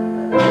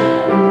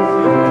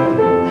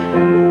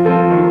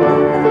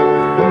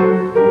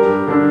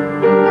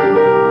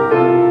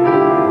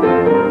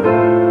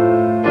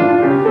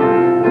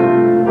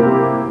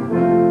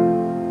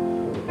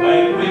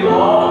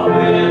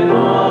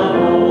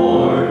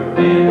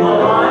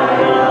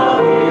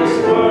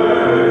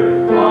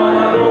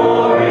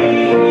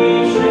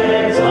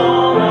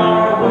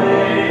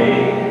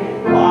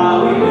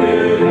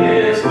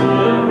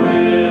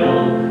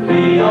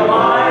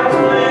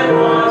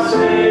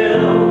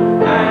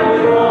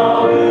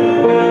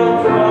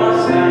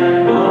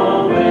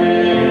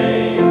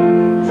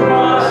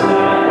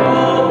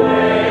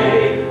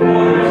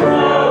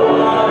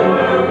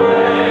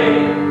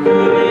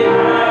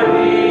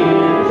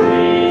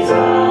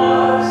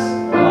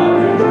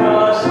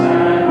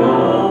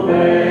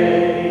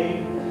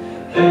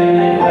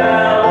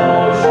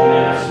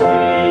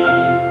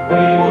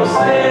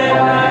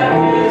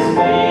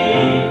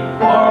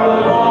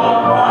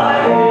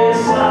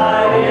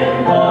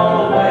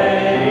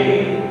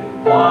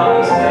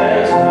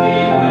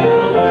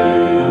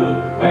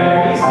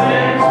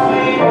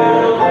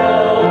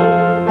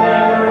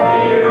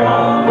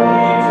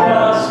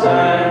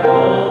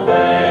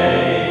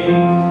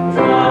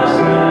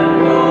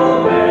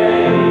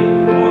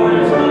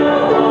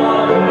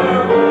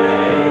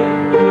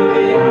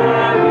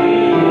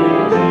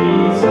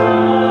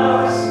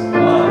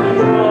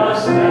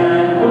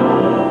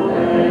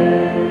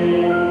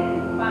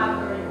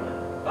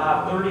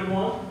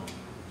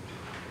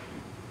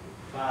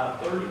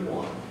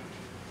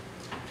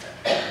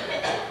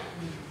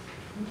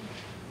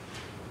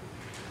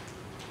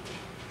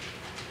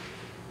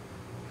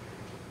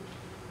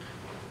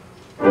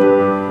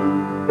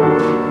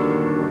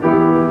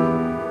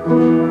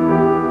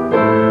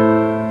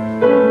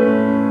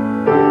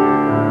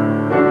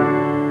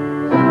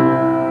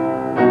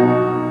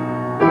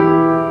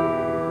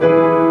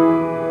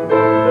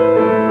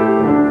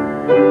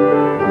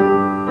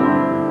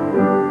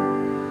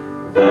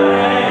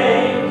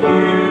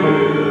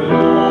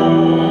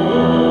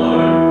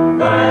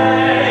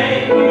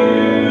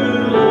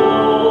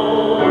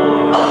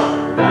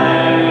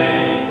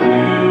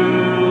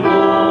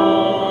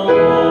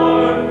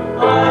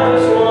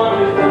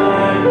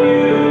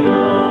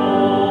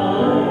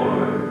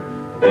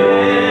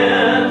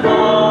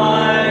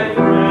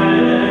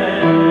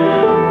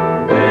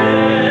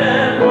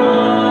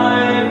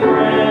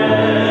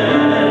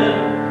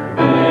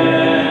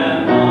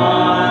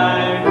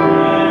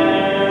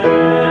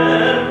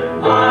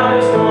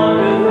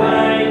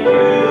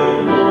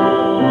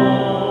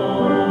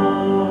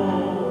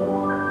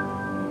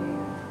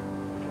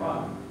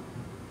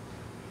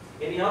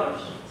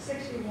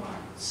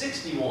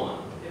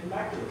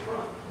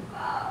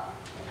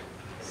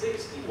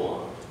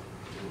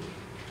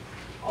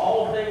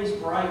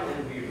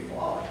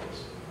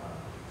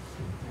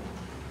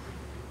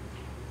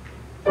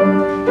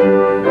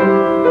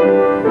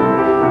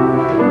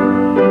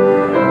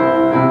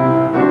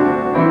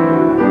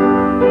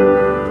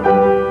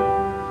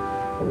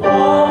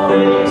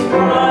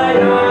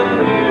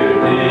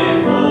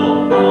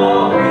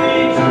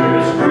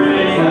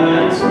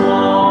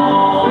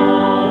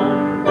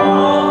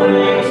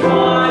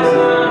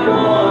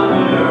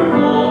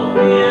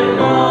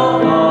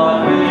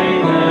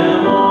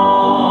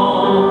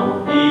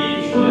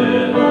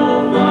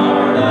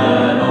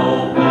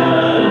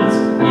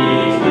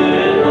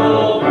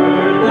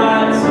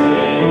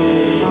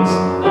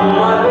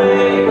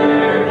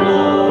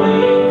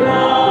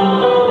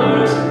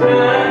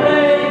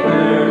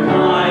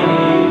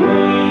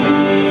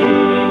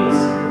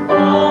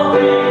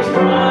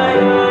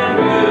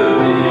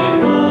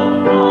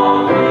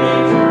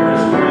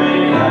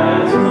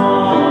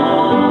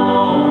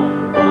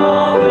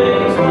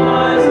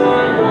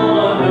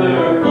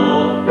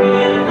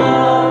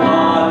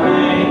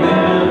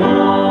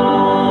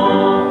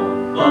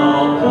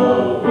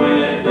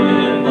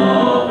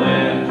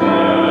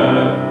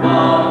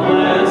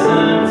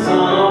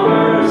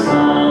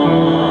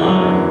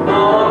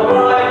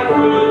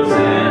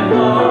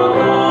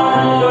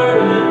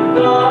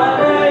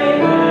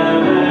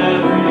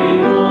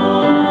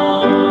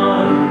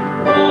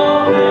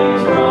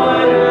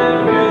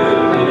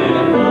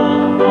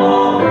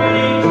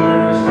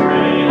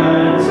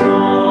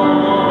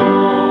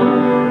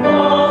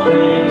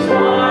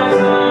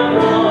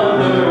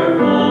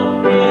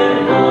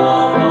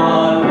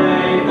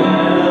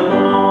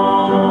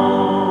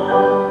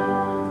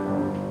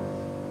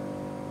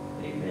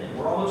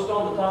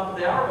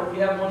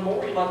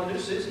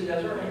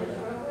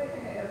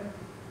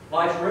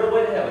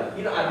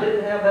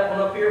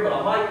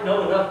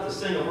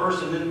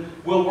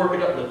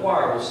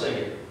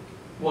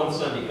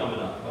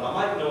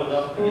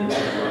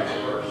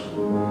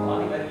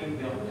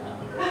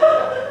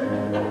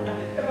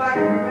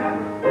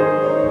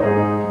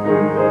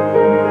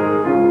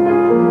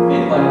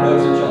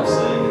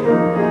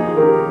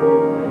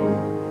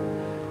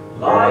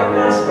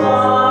 Life is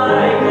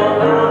like a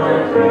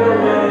mountain through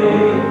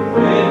the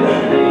way.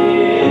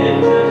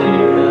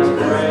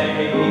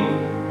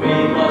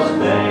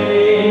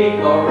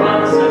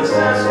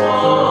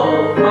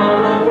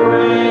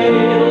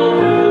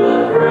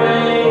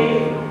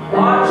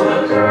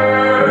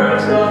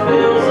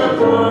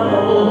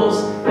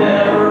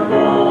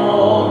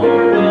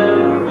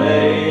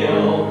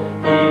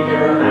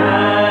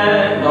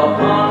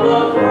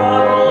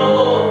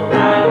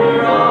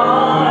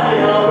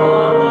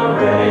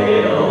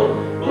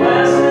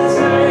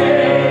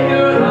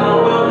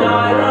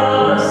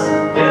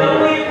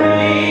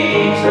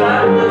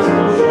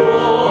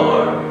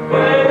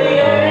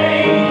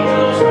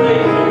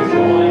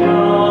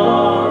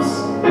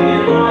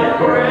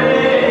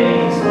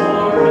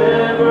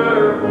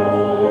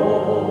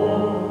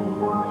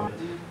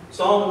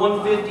 Psalm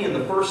 150 and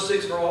the first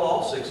 6, or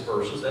all 6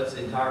 verses. That's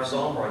the entire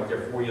psalm right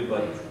there for you,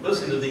 but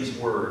listen to these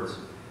words.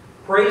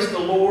 Praise the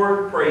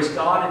Lord, praise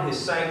God in His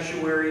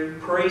sanctuary,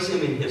 praise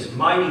Him in His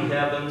mighty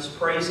heavens,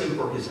 praise Him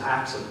for His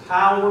acts of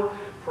power,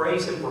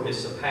 praise Him for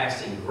His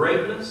surpassing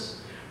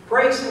greatness,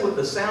 praise Him with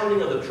the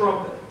sounding of the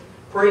trumpet,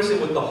 praise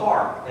Him with the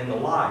harp and the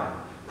lyre,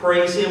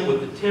 praise Him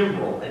with the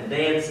timbrel and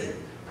dancing,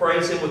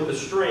 praise Him with the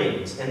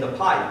strings and the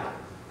pipe,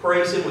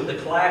 praise Him with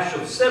the clash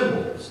of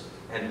cymbals,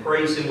 and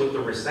praise Him with the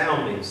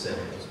resounding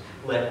cymbals.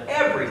 Let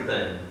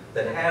everything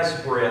that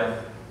has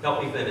breath,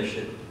 help me finish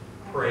it,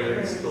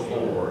 praise the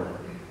Lord.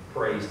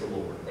 Praise the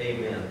Lord.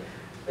 Amen.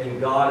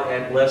 And God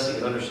add blessing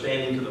and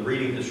understanding to the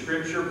reading of the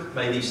Scripture.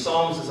 May these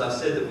songs, as I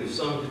said, that we've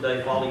sung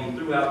today, follow you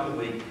throughout the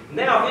week.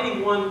 Now, if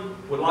anyone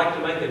would like to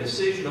make a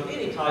decision of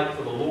any type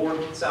for the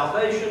Lord,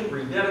 salvation,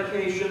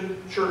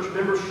 rededication, church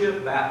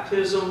membership,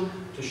 baptism,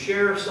 to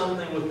share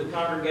something with the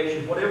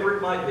congregation, whatever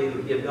it might be that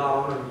would give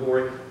God honor and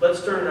glory,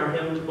 let's turn in our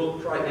hymn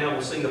book right now.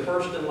 We'll sing the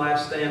first and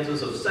last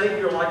stanzas of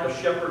Savior Like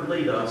a Shepherd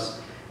Lead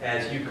Us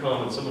as you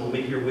come, and someone will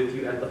meet here with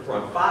you at the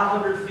front.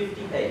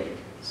 558.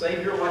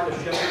 Savior like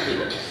a shepherd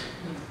lead us.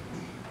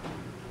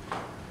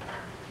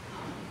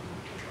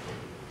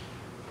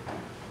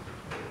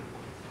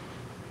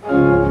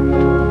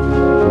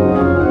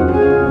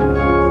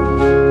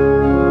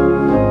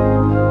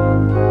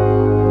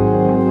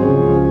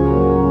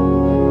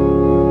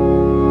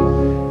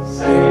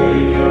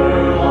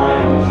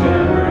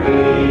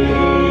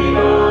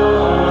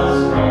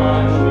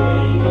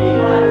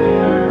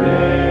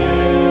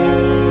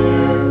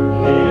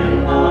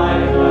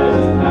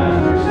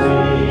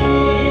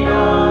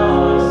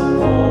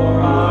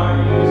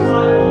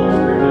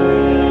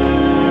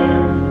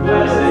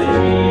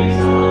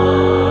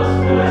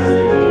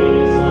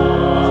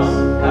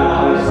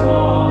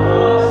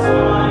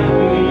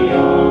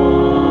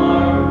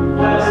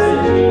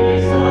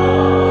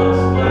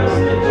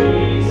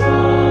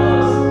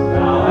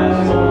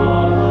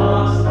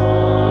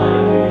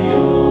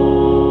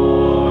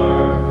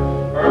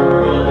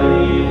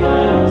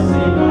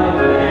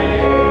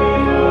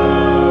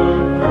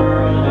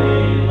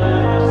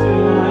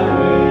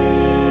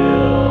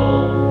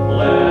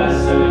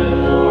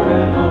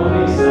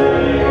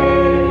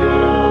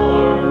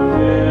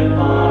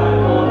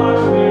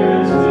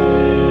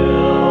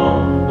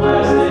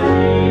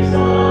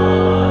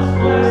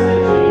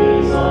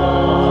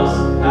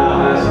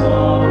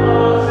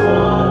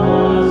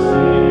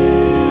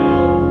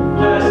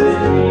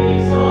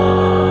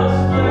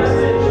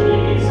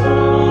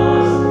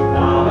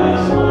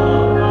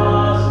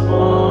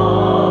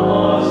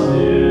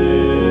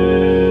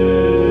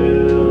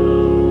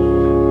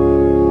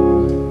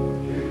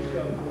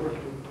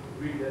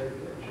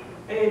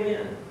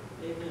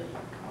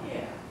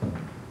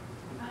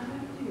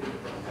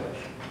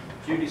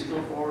 Judy's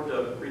come forward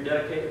to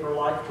rededicate her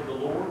life to the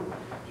Lord.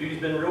 Judy's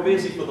been real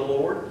busy for the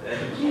Lord,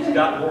 and she's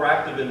gotten more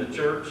active in the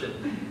church. And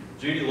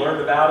Judy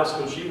learned about us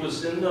when she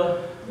was in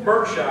the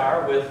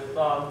Berkshire with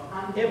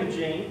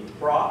Imogene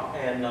Brock,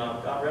 and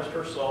God rest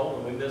her soul,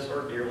 and we miss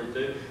her dearly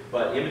too.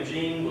 But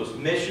Imogene was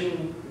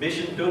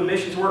doing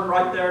missions work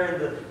right there in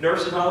the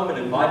nursing home, and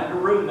invited her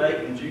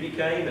roommate, and Judy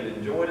came and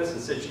enjoyed us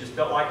and said she just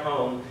felt like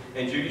home.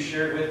 And Judy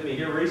shared with me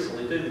here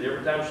recently too that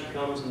every time she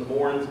comes in the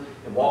mornings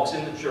and walks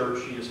into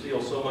church, she just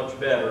feels so much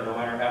better, no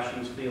matter how she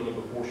was feeling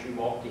before she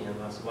walked in.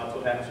 I said, well, that's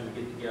what happens when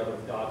we get together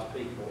with God's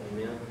people.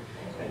 Amen.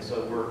 And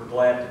so we're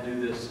glad to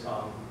do this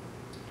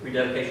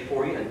rededication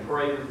for you and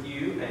pray with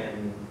you,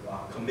 and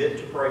commit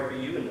to pray for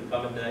you in the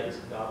coming days.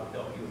 God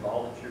will help you with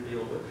all that you're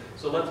dealing with.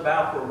 So let's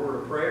bow for a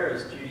word of prayer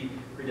as Judy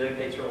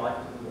rededicates her life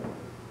to the Lord.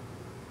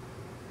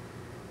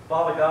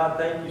 Father God,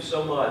 thank you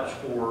so much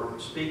for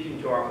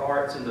speaking to our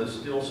hearts in those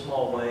still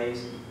small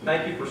ways.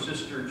 Thank you for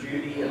Sister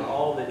Judy and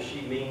all that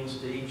she means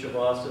to each of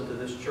us and to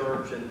this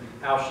church, and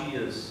how she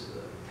has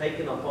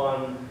taken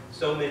upon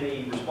so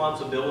many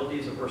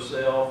responsibilities of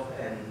herself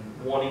and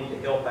wanting to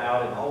help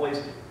out, and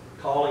always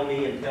calling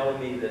me and telling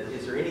me that,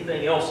 is there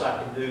anything else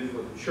I can do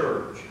for the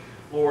church?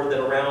 Lord, that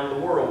around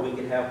the world we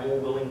can have more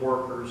willing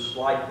workers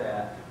like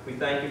that. We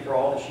thank you for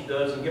all that she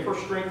does, and give her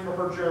strength for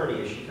her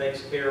journey as she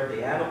takes care of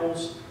the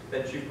animals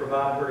that you've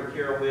provided her to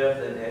care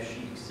with, and as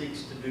she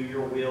seeks to do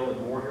your will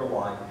and more in her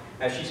life.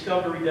 As she's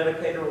come to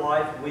rededicate her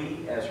life,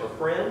 we, as her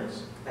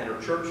friends and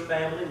her church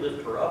family,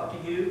 lift her up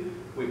to you.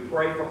 We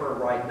pray for her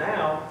right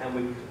now, and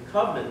we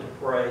covenant to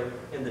pray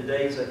in the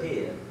days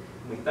ahead.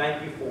 We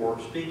thank you for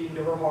speaking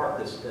to her heart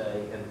this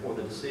day, and for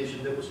the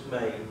decision that was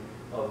made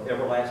of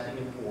everlasting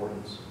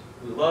importance.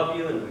 We love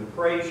you, and we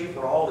praise you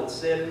for all that's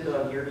said and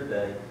done here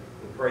today.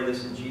 We pray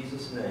this in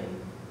Jesus' name.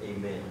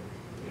 Amen.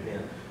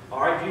 Amen.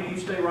 All right, Judy,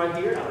 you stay right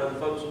here. I know the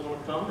folks will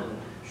want to come and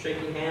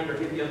shake your hand or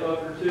give you a hug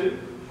or two.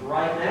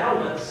 Right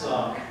now, let's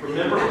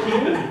remember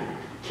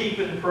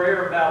keeping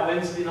prayer about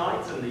Wednesday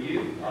nights and the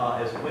youth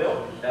as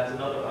well. That's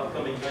another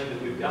upcoming thing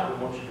that we've got.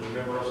 We want you to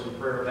remember us in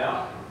prayer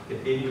about.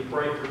 Continue to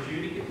pray for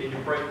Judy. Continue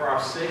to pray for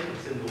our sick.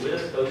 It's in the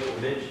list, those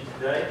were mentioned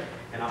today.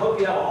 And I hope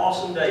you have an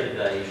awesome day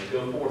today as you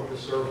go forth to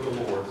serve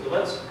the Lord. So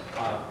let's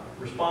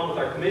respond with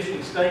our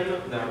commissioning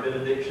statement and our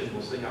benediction.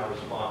 We'll sing our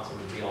response and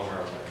we'll be on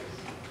our way.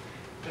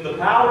 In the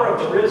power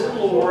of the risen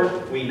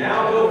Lord, we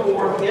now go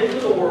forth into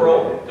the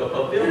world to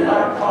fulfill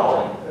our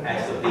calling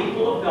as the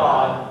people of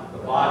God, the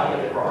body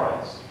of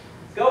Christ.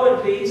 Go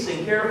in peace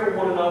and care for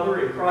one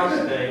another in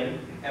Christ's name,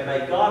 and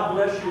may God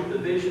bless you with the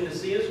vision to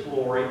see His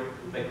glory.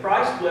 May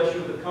Christ bless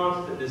you with the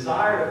constant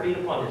desire to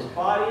feed upon His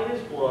body and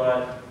His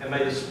blood, and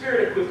may the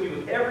Spirit equip you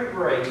with every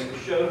grace to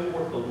show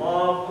forth the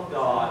love of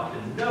God,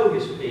 to know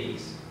His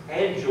peace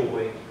and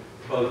joy,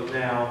 both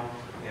now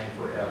and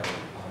forever.